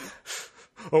at him.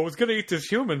 I was going to eat this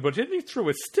human, but then he threw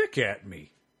a stick at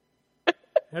me.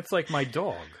 That's like my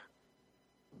dog.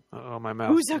 Oh, my mouse.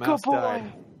 Who's a good boy?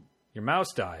 Died. Your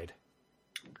mouse died.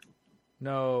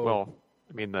 No. Well,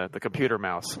 I mean the computer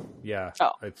mouse. Yeah,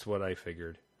 Oh. That's what I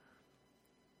figured.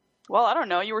 Well, I don't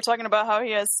know. You were talking about how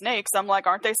he has snakes. I'm like,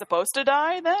 aren't they supposed to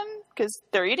die then? Because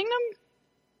they're eating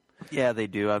them? Yeah, they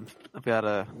do. I've got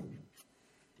to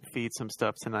feed some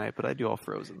stuff tonight, but I do all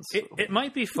frozen. So. It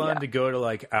might be fun to go to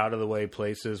like out of the way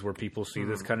places where people see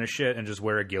this kind of shit and just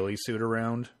wear a ghillie suit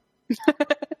around.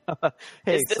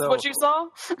 Hey, Is this what you saw?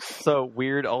 So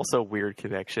weird, also weird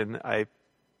connection. I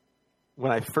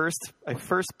first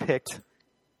picked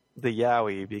the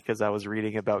Yowie because I was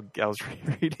reading about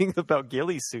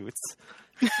ghillie suits,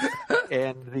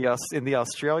 and in the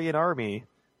Australian Army,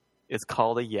 it's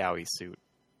called a Yowie suit.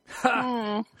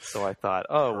 So I thought,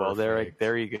 oh well,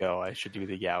 there you go. I should do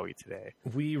the Yowie today.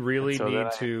 We really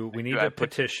need to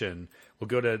petition. We'll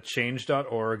go to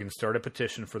change.org and start a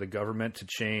petition for the government to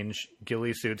change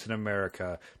ghillie suits in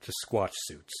America to squatch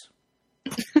suits.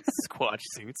 Squatch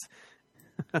suits.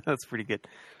 That's pretty good.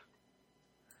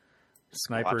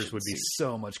 Snipers would be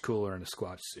so much cooler in a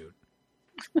squatch suit.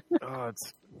 I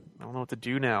don't know what to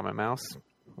do now. My mouse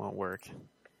won't work.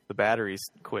 The batteries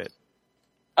quit.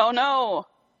 Oh no.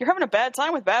 You're having a bad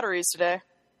time with batteries today.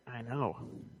 I know.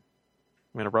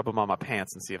 I'm going to rub them on my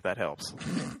pants and see if that helps.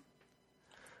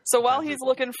 So while he's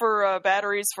looking for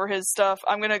batteries for his stuff,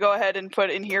 I'm going to go ahead and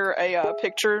put in here a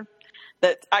picture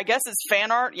that I guess is fan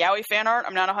art, Yowie fan art.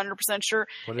 I'm not 100% sure.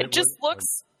 It just looks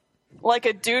like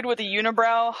a dude with a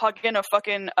unibrow hugging a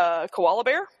fucking koala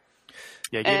bear.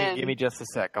 Yeah, give me just a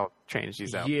sec. I'll change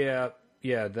these out. Yeah,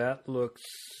 that looks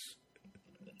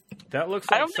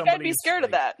like I don't think I'd be scared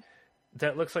of that.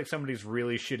 That looks like somebody's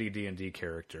really shitty D&D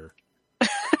character.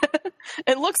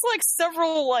 It looks like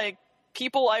several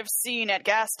people I've seen at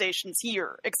gas stations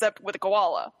here, except with a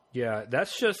koala. Yeah,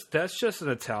 that's just an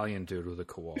Italian dude with a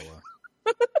koala.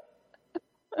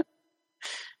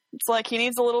 It's like he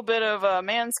needs a little bit of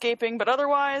manscaping, but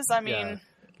otherwise, I mean... Yeah.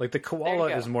 Like the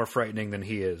koala is more frightening than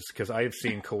he is, because I have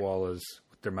seen koalas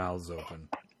with their mouths open.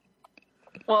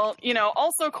 Well,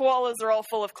 also koalas are all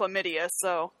full of chlamydia,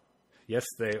 so... Yes,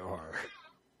 they are.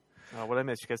 What I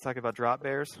missed? You guys talking about drop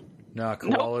bears? No,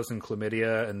 koalas and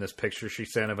chlamydia, and this picture she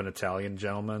sent of an Italian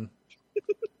gentleman.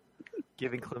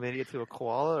 Giving chlamydia to a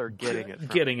koala or getting it?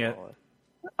 Getting it.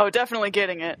 Oh, definitely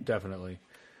getting it. Definitely.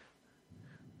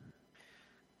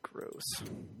 Gross.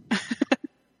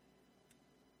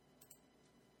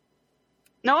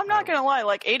 No, I'm not going to lie.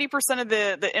 Like 80% of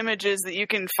the images that you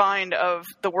can find of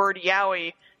the word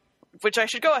Yowie, which I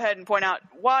should go ahead and point out,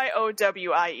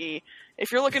 Yowie.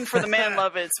 If you're looking for the man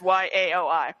love, it's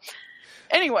Yaoi.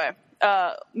 Anyway,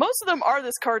 most of them are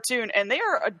this cartoon, and they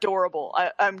are adorable.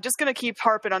 I'm just going to keep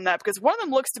harping on that because one of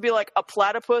them looks to be like a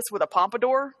platypus with a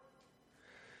pompadour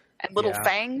and little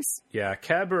fangs. Yeah,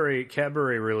 Cadbury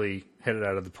really hit it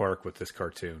out of the park with this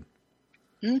cartoon.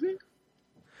 Mm-hmm.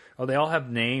 Oh, they all have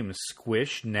names: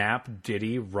 Squish, Nap,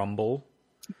 Diddy, Rumble,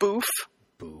 Boof.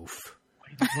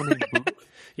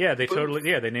 Yeah, they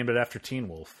they named it after Teen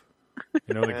Wolf.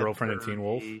 You know, the girlfriend in Teen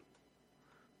Wolf?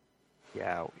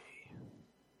 Yowie.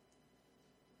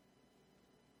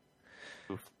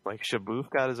 Like Shaboof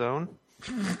got his own?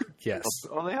 Yes.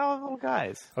 Oh, they all have little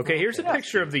guys. Okay, here's a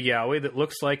picture of the Yowie that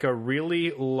looks like a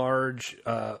really large...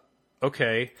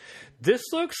 okay, this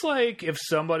looks like if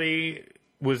somebody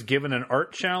was given an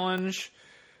art challenge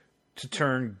to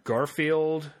turn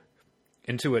Garfield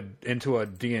into a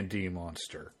D&D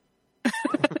monster.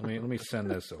 let me send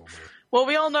this over. Well,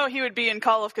 we all know he would be in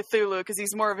Call of Cthulhu because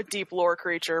he's more of a deep lore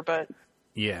creature, but...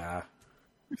 Yeah.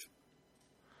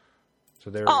 So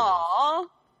there. Aww.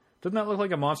 Doesn't that look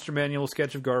like a Monster Manual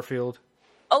sketch of Garfield?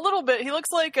 A little bit. He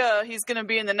looks like he's going to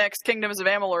be in the next Kingdoms of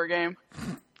Amalur game.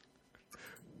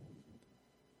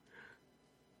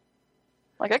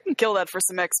 Like, I can kill that for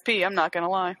some XP, I'm not going to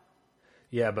lie.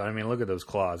 Yeah, but I mean, look at those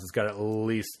claws. It's got at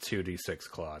least 2d6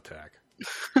 claw attack.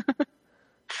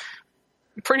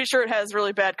 I'm pretty sure it has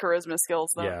really bad charisma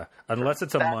skills, though. Yeah, unless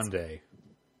it's a Monday.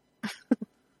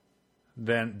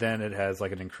 then it has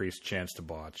like an increased chance to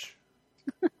botch.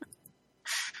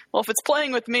 Well, if it's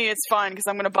playing with me, it's fine, because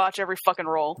I'm going to botch every fucking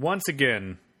roll. Once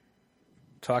again,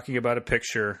 talking about a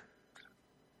picture...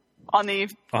 On the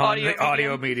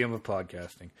audio medium of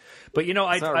podcasting. But, you know,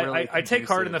 I take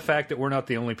heart in the fact that we're not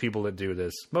the only people that do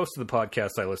this. Most of the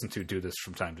podcasts I listen to do this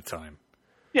from time to time.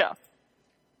 Yeah.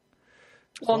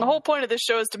 Well, and the whole point of this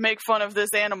show is to make fun of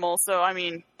this animal, so, I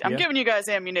mean, I'm giving you guys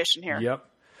ammunition here. Yep.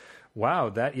 Wow,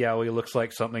 that Yowie looks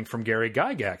like something from Gary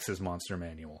Gygax's Monster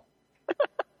Manual.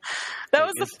 That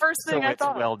was the first thing I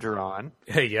thought. It's well drawn.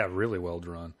 Hey, yeah, really well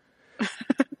drawn.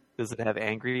 Does it have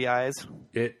angry eyes?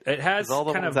 It has all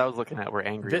the kind ones of, I was looking at were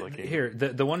angry looking. Here,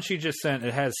 the one she just sent,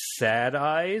 it has sad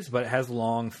eyes, but it has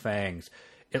long fangs.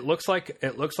 It looks like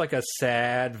a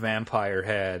sad vampire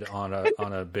head on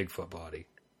a Bigfoot body.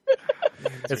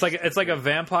 It's like a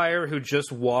vampire who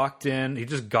just walked in. He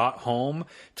just got home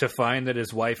to find that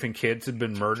his wife and kids had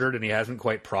been murdered, and he hasn't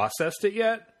quite processed it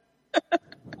yet.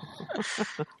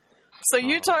 So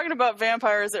you talking about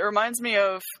vampires? It reminds me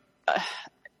of.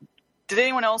 Did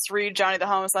anyone else read Johnny the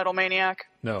Homicidal Maniac?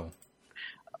 No.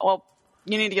 Well,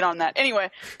 you need to get on that. Anyway,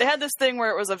 they had this thing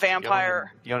where it was a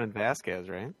vampire. Yonan Vasquez,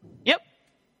 right? Yep.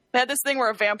 They had this thing where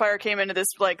a vampire came into this,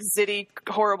 like, zitty,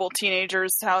 horrible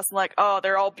teenager's house and, like, oh,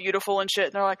 they're all beautiful and shit.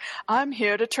 And they're like, I'm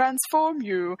here to transform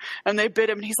you. And they bit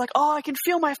him, and he's like, oh, I can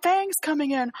feel my fangs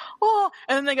coming in. Oh.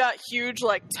 And then they got huge,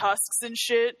 like, tusks and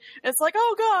shit. And it's like,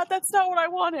 oh, God, that's not what I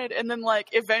wanted. And then, like,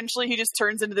 eventually he just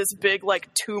turns into this big, like,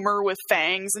 tumor with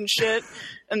fangs and shit.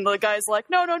 And the guy's like,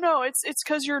 no, it's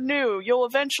because you're new. You'll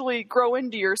eventually grow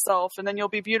into yourself, and then you'll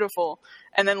be beautiful.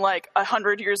 And then, like,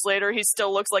 100 years later, he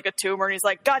still looks like a tumor, and he's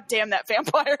like, God damn that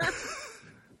vampire.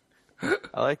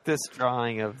 I like this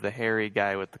drawing of the hairy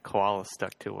guy with the koala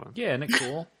stuck to him. Yeah, isn't it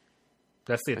cool?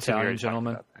 That's the Italian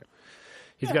gentleman.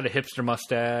 He's got a hipster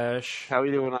mustache. How are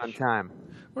we doing on time?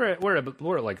 We're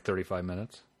at like 35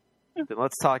 minutes. Then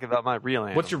let's talk about my real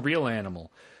animal. What's your real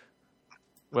animal?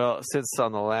 Well, since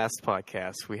on the last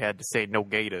podcast we had to say no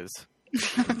gators,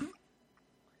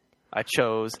 I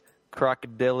chose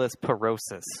Crocodilus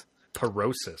porosus.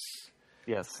 Porosus.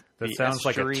 Yes. That sounds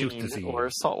like a tooth disease. Or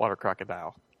saltwater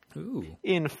crocodile. Ooh.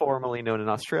 Informally known in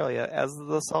Australia as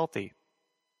the salty.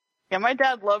 Yeah, my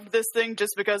dad loved this thing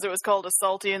just because it was called a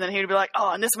salty, and then he'd be like,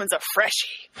 oh, and this one's a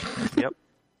freshie. Yep.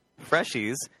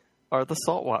 Freshies are the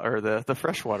saltwater, or the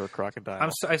freshwater crocodile.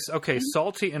 Okay,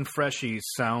 salty and freshy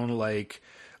sound like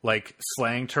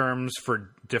slang terms for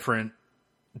different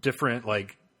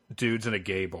like dudes in a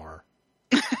gay bar.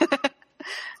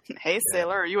 Hey,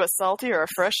 sailor, are you a salty or a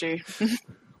freshie?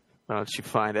 Why don't you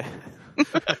find it?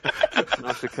 Why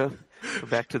don't you go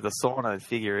back to the sauna and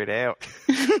figure it out?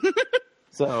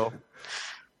 So,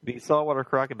 the saltwater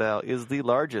crocodile is the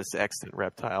largest extant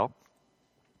reptile.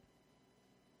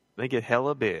 They get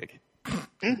hella big.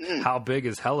 How big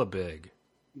is hella big?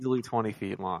 Easily 20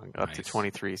 feet long, up to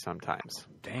 23 sometimes.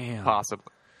 Damn. Possibly.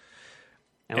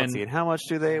 And let's see, and how much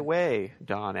do they weigh?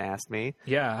 Don asked me.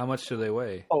 Yeah, how much do they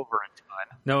weigh? Over a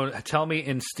ton. No, tell me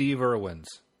in Steve Irwin's.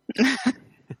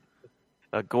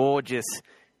 A gorgeous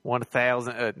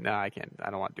 1,000. No, I can't.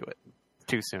 I don't want to do it.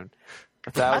 Too soon.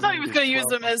 I thought he was going to use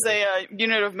them as a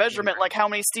unit of measurement, like how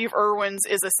many Steve Irwins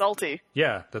is a salty.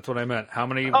 Yeah, that's what I meant. How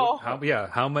many? Oh.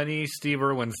 How many Steve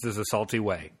Irwins does a salty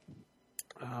weigh?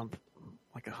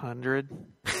 Like 100.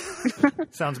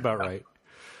 Sounds about right.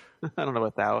 I don't know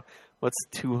what that. What's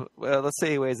two? Well, let's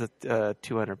say he weighs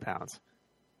 200 pounds.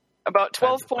 About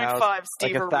 12.5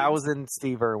 Steve Irwins. Like 1,000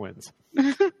 Steve Irwins.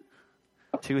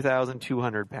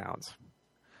 2,200 pounds.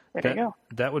 There you go.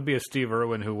 That would be a Steve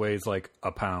Irwin who weighs like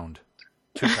a pound.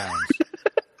 2 pounds.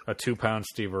 A 2-pound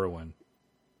Steve Irwin.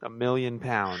 1,000,000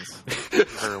 pounds.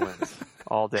 Steve Irwins.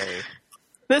 All day.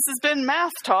 This has been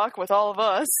Math Talk with all of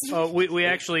us. Oh, we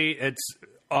actually, it's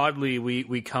oddly,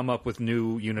 we come up with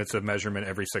new units of measurement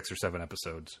every 6 or 7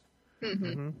 episodes.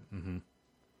 Mm-hmm. Mm-hmm.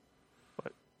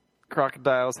 But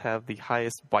crocodiles have the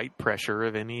highest bite pressure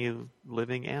of any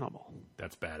living animal.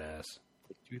 That's badass.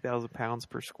 2,000 pounds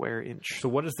per square inch. So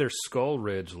what does their skull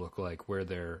ridge look like where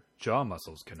their jaw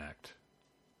muscles connect?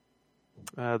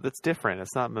 That's different.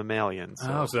 It's not mammalian.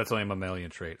 So that's only a mammalian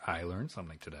trait. I learned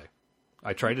something today.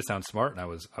 I tried to sound smart, and I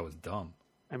was dumb.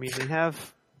 I mean, they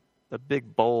have a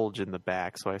big bulge in the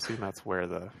back, so I assume that's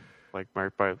where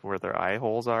where their eye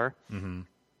holes are. Mm-hmm.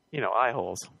 Eye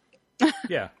holes.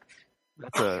 Yeah.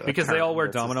 That's because they all wear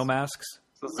domino masks.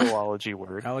 It's a zoology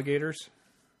word. Alligators?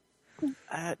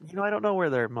 I don't know where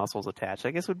their muscles attach.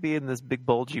 I guess it would be in this big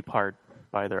bulgy part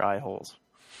by their eye holes.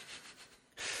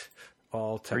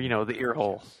 Or, the ear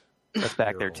hole. That's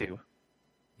back there, too.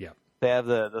 Yeah. They have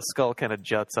the skull kind of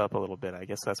juts up a little bit. I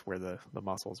guess that's where the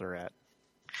muscles are at.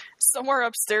 Somewhere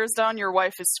upstairs, Don, your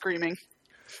wife is screaming.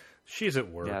 She's at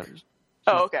work. Yeah.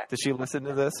 Oh, okay. Does she listen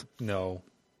to this? No.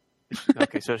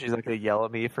 Okay, so she's not going to yell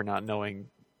at me for not knowing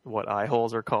what eye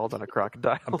holes are called on a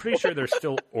crocodile. I'm pretty sure they're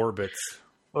still orbits.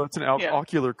 Well, it's an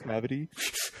ocular cavity.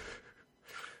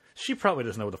 She probably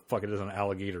doesn't know what the fuck it is on an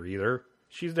alligator either.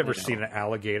 She's never seen an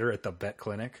alligator at the vet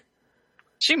clinic.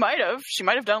 She might have. She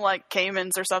might have done like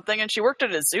caimans or something, and she worked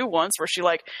at a zoo once where she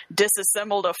like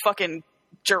disassembled a fucking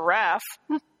giraffe.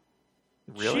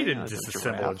 Really? She didn't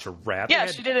disassemble a giraffe. Yeah,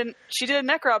 she did a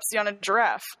necropsy on a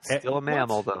giraffe. Still a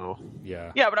mammal, though.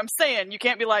 Yeah. Yeah, but I'm saying you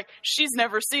can't be like, she's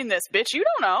never seen this, bitch. You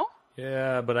don't know.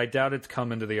 Yeah, but I doubt it's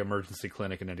come into the emergency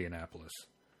clinic in Indianapolis.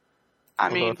 I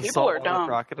mean, people are dumb. If a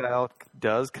crocodile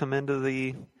does come into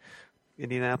the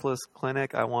Indianapolis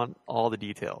clinic, I want all the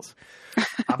details.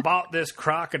 I bought this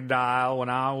crocodile when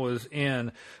I was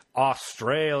in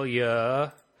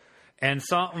Australia, and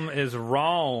something is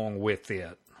wrong with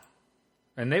it.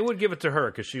 And they would give it to her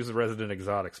because she's a resident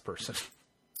exotics person.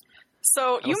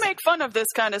 So you make fun of this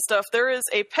kind of stuff. There is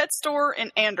a pet store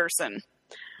in Anderson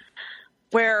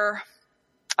where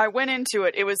I went into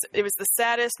it. It was the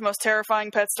saddest, most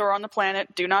terrifying pet store on the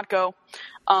planet. Do not go.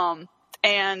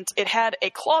 And it had a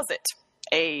closet,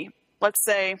 let's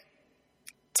say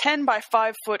 10 by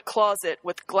 5 foot closet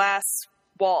with glass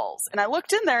walls. And I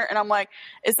looked in there and I'm like,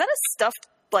 is that a stuffed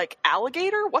like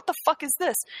alligator? What the fuck is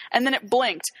this? And then it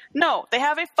blinked. No, they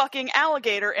have a fucking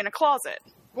alligator in a closet.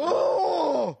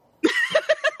 Whoa!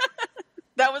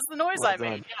 That was the noise Well I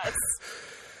made. Yes.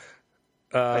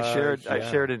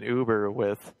 I shared an Uber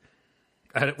with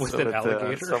an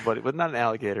alligator. Somebody, but not an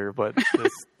alligator, but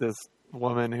this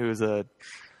woman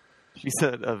she's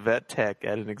a vet tech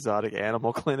at an exotic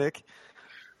animal clinic,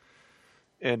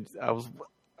 and I was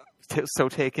so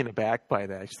taken aback by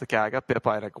that. She's like, "Yeah, I got bit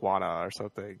by an iguana or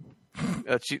something."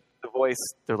 The voice,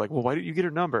 they're like, "Well, why didn't you get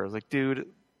her number?" I was like, "Dude,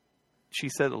 she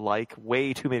said like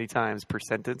way too many times per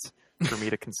sentence for me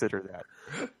to consider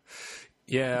that."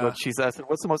 Yeah. But I said,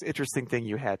 "What's the most interesting thing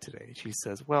you had today?" She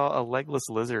says, "Well, a legless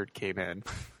lizard came in."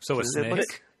 So a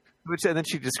snake? And then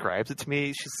she describes it to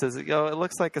me. She says, it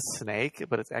looks like a snake,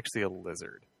 but it's actually a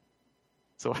lizard.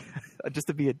 So just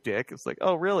to be a dick, it's like,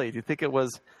 oh, really? Do you think it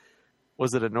was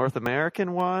it a North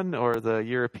American one or the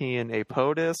European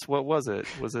Apodus? What was it?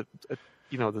 Was it,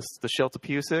 the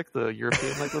Sheltopusik, the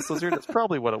European legless lizard? That's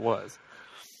probably what it was.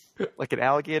 Like an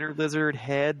alligator lizard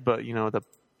head, but,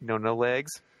 no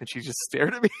legs. And she just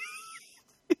stared at me.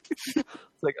 It's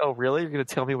like, oh, really? You're going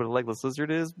to tell me what a legless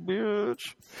lizard is?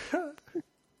 Bitch.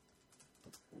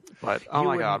 But, oh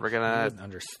my God, we're going to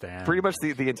understand. Pretty much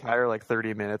the entire,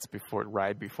 30 minutes before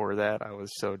that, I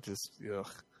was so just, ugh.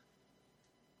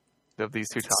 Of these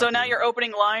two talking. So now your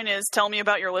opening line is, tell me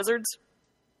about your lizards?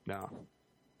 No.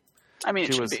 I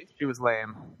mean, she was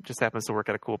lame. Just happens to work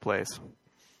at a cool place.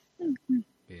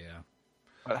 Yeah.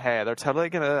 But hey, they're totally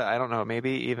gonna, I don't know,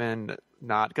 maybe even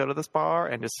not go to this bar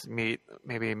and just meet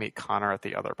Connor at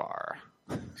the other bar.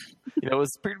 It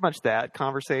was pretty much that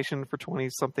conversation for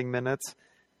 20-something minutes.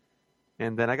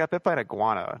 And then I got bit by an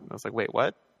iguana. I was like, wait,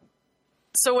 what?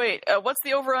 So wait, what's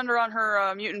the over-under on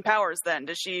her mutant powers then?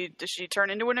 Does she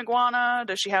turn into an iguana?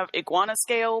 Does she have iguana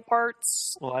scale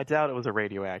parts? Well, I doubt it was a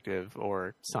radioactive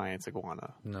or science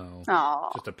iguana. No.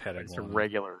 Aww. Just a pet iguana. It's a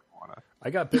regular iguana. I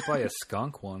got bit by a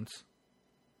skunk once.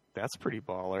 That's pretty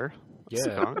baller. Yeah,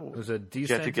 skunk? It was a Did you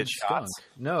have descented to get skunk. shots?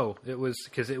 No, it was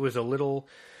because it was a little.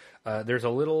 There's a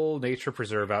little nature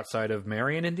preserve outside of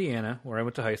Marion, Indiana, where I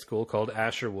went to high school, called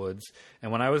Asher Woods.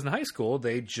 And when I was in high school,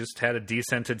 they just had a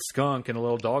descented skunk in a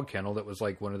little dog kennel that was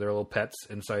like one of their little pets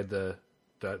inside the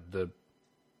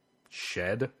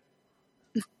shed,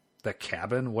 the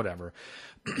cabin, whatever.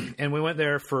 And we went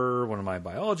there for one of my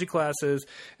biology classes,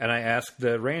 and I asked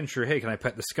the ranger, "Hey, can I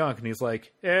pet the skunk?" And he's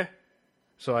like, "Eh."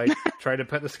 So I tried to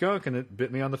pet the skunk, and it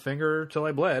bit me on the finger till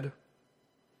I bled.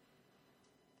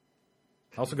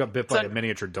 I also got bit by a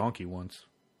miniature donkey once.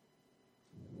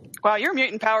 Wow, your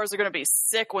mutant powers are going to be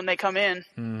sick when they come in.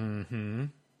 Mm-hmm.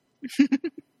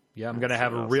 Yeah, I'm going to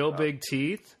have real big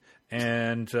teeth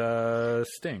and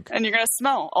stink. And you're going to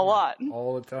smell a lot.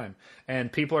 All the time.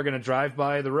 And people are going to drive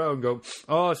by the road and go,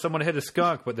 oh, someone hit a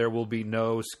skunk, but there will be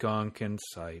no skunk in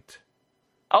sight.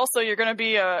 Also, you're going to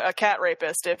be a cat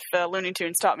rapist if Looney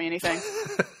Tunes taught me anything.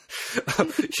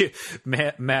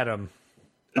 Madam,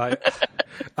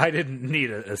 I didn't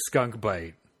need a skunk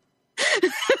bite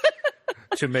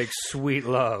to make sweet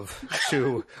love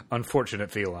to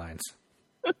unfortunate felines.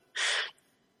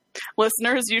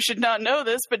 Listeners, you should not know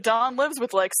this, but Don lives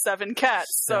with like 7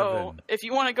 cats. So if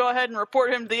you want to go ahead and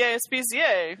report him to the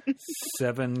ASPCA.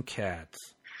 7 cats.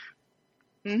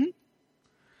 Mm-hmm.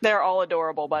 They're all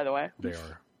adorable, by the way. They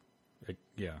are.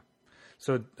 Yeah.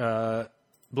 So,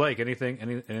 Blake, anything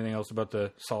else about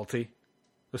the salty?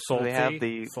 The salty? They have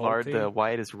the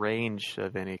widest range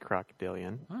of any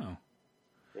crocodilian. Oh.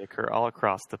 They occur all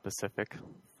across the Pacific,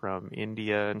 from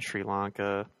India and Sri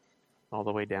Lanka all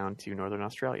the way down to northern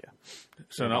Australia.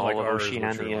 So not like ours,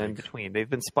 Oceania in between. They've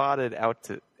been spotted out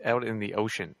in the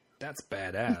ocean. That's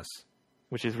badass.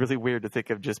 Which is really weird to think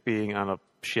of just being on a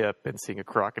ship and seeing a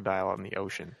crocodile out in the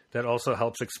ocean. That also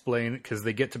helps explain, because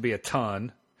they get to be a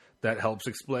ton, that helps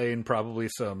explain probably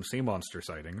some sea monster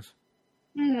sightings.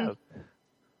 Yeah.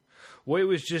 We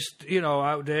was just,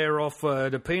 out there off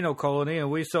the penal colony,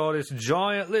 and we saw this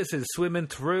giant lizard swimming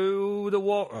through the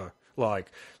water.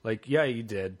 Like, yeah, you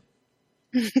did.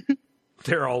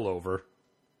 They're all over.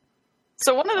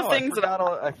 So one of the things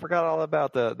I forgot all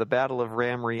about the Battle of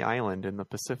Ramree Island in the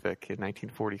Pacific in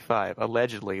 1945.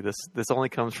 Allegedly, this only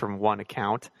comes from one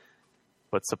account,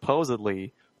 but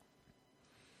supposedly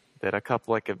that a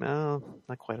couple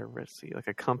not quite a risky, like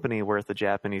a company worth of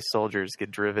Japanese soldiers get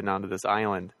driven onto this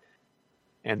island,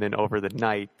 and then over the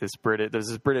night, there's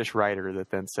this British writer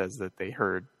that then says that they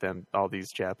heard all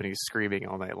these Japanese screaming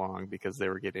all night long because they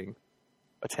were getting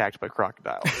attacked by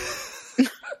crocodiles.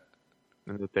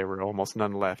 And that there were almost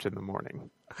none left in the morning.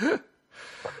 It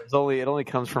only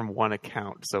comes from one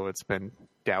account, so it's been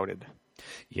doubted.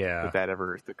 Yeah, that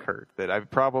ever occurred. That I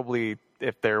probably,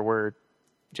 if there were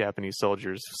Japanese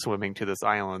soldiers swimming to this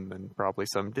island, then probably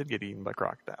some did get eaten by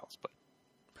crocodiles. But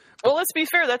well, let's be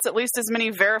fair. That's at least as many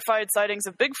verified sightings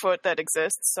of Bigfoot that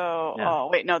exist. So, yeah. Oh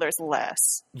wait, no, there's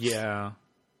less. Yeah,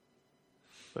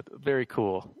 but very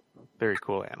cool. Very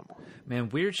cool animal. Man,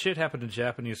 weird shit happened to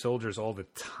Japanese soldiers all the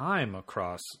time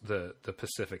across the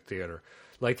Pacific theater.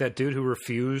 Like that dude who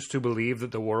refused to believe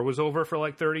that the war was over for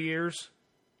like 30 years.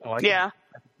 Oh, I can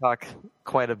talk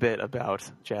quite a bit about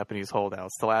Japanese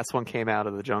holdouts. The last one came out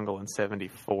of the jungle in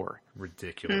 1974.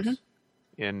 Ridiculous. Mm-hmm.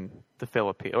 In the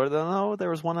Philippines. There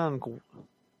was one on... Was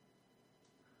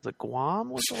it Guam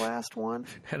was the last one?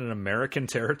 Had an American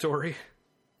territory?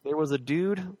 There was a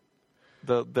dude...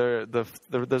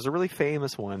 There's a really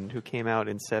famous one who came out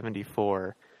in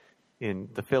 1974 in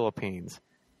the Philippines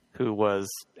who was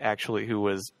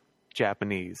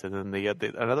Japanese, and then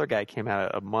another guy came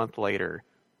out a month later,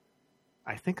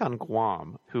 I think on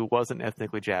Guam, who wasn't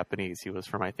ethnically Japanese. He was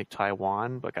from, I think,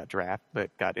 Taiwan, but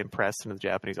got impressed into the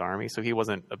Japanese army, so he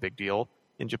wasn't a big deal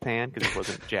in Japan because he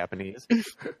wasn't Japanese.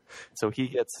 So he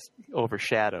gets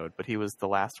overshadowed, but he was the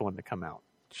last one to come out.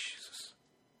 Jesus.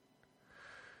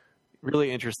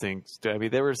 Really interesting. I mean,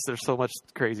 there's so much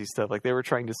crazy stuff. Like, they were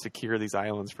trying to secure these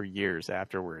islands for years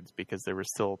afterwards because they were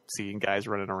still seeing guys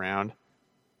running around.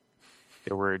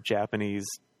 There were Japanese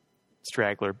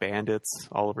straggler bandits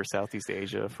all over Southeast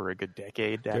Asia for a good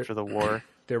decade after the war.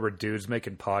 There were dudes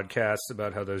making podcasts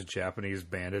about how those Japanese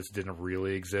bandits didn't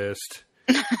really exist.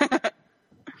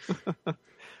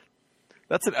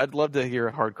 I'd love to hear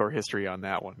a hardcore history on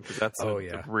that one because that's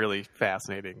a really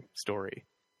fascinating story.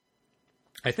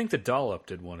 I think the Dollop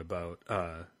did one about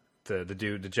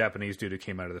the Japanese dude who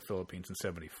came out of the Philippines in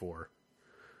 1974.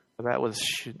 That was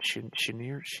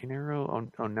Shiniro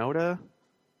Onoda.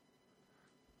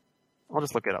 I'll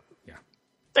just look it up. Yeah,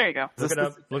 there you go. Look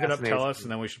it up. Tell us,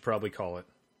 and then we should probably call it.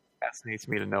 Fascinates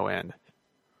me to no end.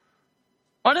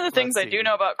 One of the things I do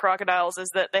know about crocodiles is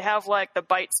that they have like the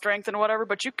bite strength and whatever,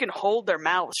 but you can hold their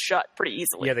mouths shut pretty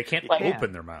easily. Yeah, they can't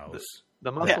open their mouths.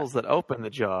 The muscles that open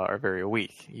the jaw are very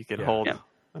weak. You can hold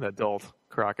an adult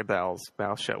crocodile's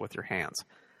mouth shut with your hands.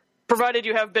 Provided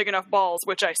you have big enough balls,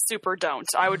 which I super don't.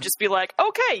 I would just be like,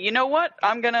 okay, you know what?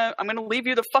 I'm gonna leave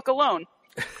you the fuck alone.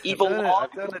 Evil law.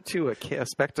 I've done it to a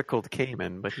spectacled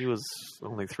caiman, but he was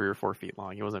only 3 or 4 feet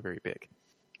long. He wasn't very big.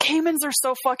 Caimans are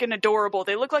so fucking adorable.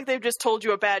 They look like they've just told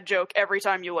you a bad joke every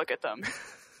time you look at them.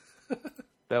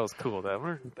 That was cool. That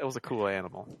was a cool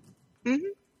animal. Mm-hmm.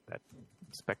 That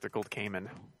spectacled caiman.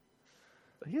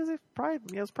 He was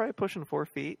probably pushing 4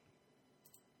 feet.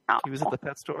 Oh. He was at the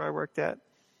pet store I worked at.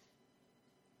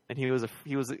 And I was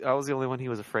the only one he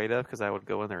was afraid of because I would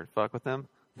go in there and fuck with him.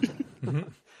 And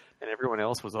everyone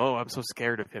else was, I'm so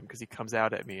scared of him because he comes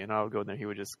out at me. And I would go in there, he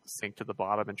would just sink to the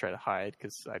bottom and try to hide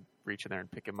because I'd reach in there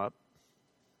and pick him up.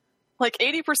 Like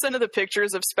 80% of the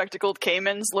pictures of spectacled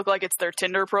caimans look like it's their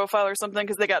Tinder profile or something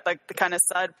because they got like the kind of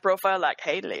side profile like,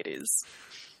 hey, ladies.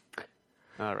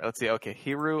 All right, let's see. Okay,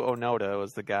 Hiru Onoda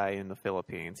was the guy in the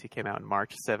Philippines. He came out in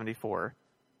March 1974.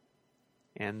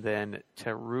 And then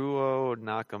Teruo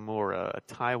Nakamura, a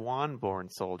Taiwan-born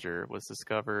soldier, was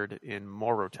discovered in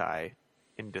Morotai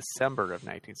in December of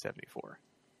 1974.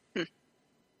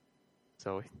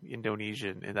 So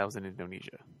Indonesian, and that was in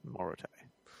Indonesia, Morotai.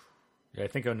 Yeah, I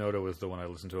think Onoda was the one I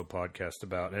listened to a podcast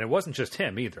about. And it wasn't just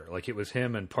him either. Like, it was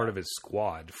him and part of his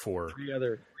squad for... Three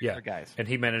other guys. And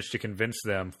he managed to convince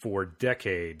them for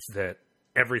decades that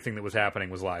everything that was happening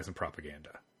was lies and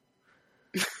propaganda.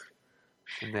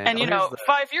 And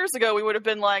 5 years ago, we would have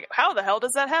been like, how the hell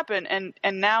does that happen?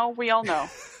 And now we all know.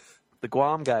 The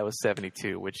Guam guy was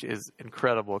 72, which is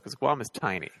incredible because Guam is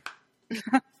tiny.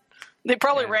 They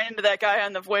probably ran into that guy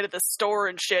on the way to the store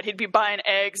and shit. He'd be buying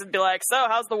eggs and be like, so,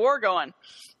 how's the war going?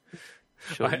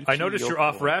 I noticed you're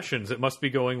off rations. It must be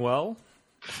going well.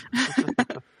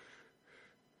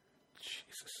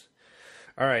 Jesus.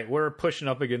 All right, we're pushing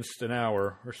up against an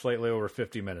hour. We're slightly over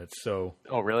 50 minutes. So.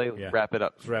 Oh, really? Yeah. Wrap it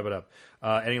up. Let's wrap it up.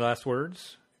 Any last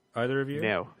words, either of you?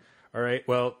 No. All right.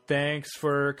 Well, thanks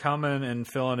for coming and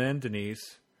filling in,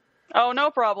 Denise. Oh,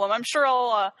 no problem. I'm sure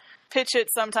I'll pitch it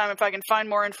sometime if I can find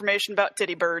more information about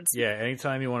titty birds. Yeah,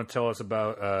 anytime you want to tell us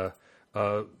about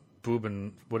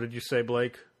Buben... What did you say,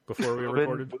 Blake, before we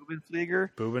recorded?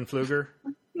 Bubenflieger? Bubenfluger?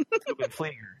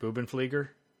 Bubenflieger?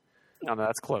 No,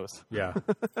 that's close. Yeah.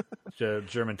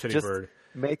 German titty Just bird.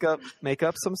 Make up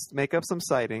some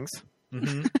sightings.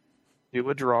 Mm-hmm. Do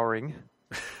a drawing.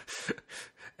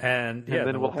 And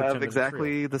then we'll have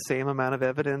exactly the same amount of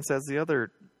evidence as the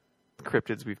other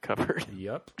cryptids we've covered.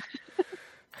 Yep.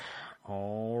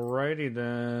 Alrighty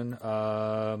then.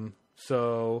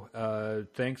 So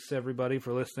thanks everybody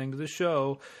for listening to the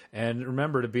show, and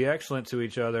remember to be excellent to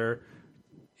each other.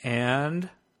 And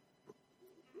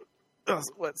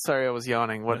what? Sorry, I was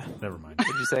yawning. What? Never mind. What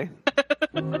did you say?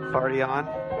 Party on.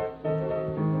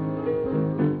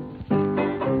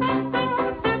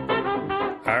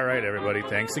 All right, everybody.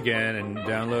 Thanks again, and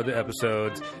download the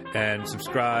episodes and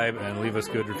subscribe and leave us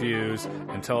good reviews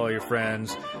and tell all your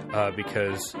friends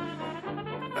because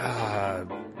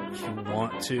if you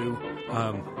want to.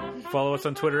 Follow us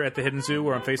on Twitter at The Hidden Zoo.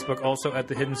 We're on Facebook also at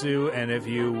The Hidden Zoo. And if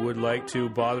you would like to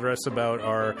bother us about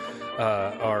our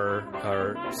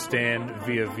stand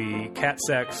via cat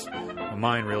sex,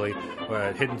 mine really,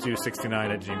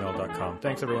 hiddenzoo69@gmail.com.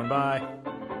 Thanks, everyone. Bye.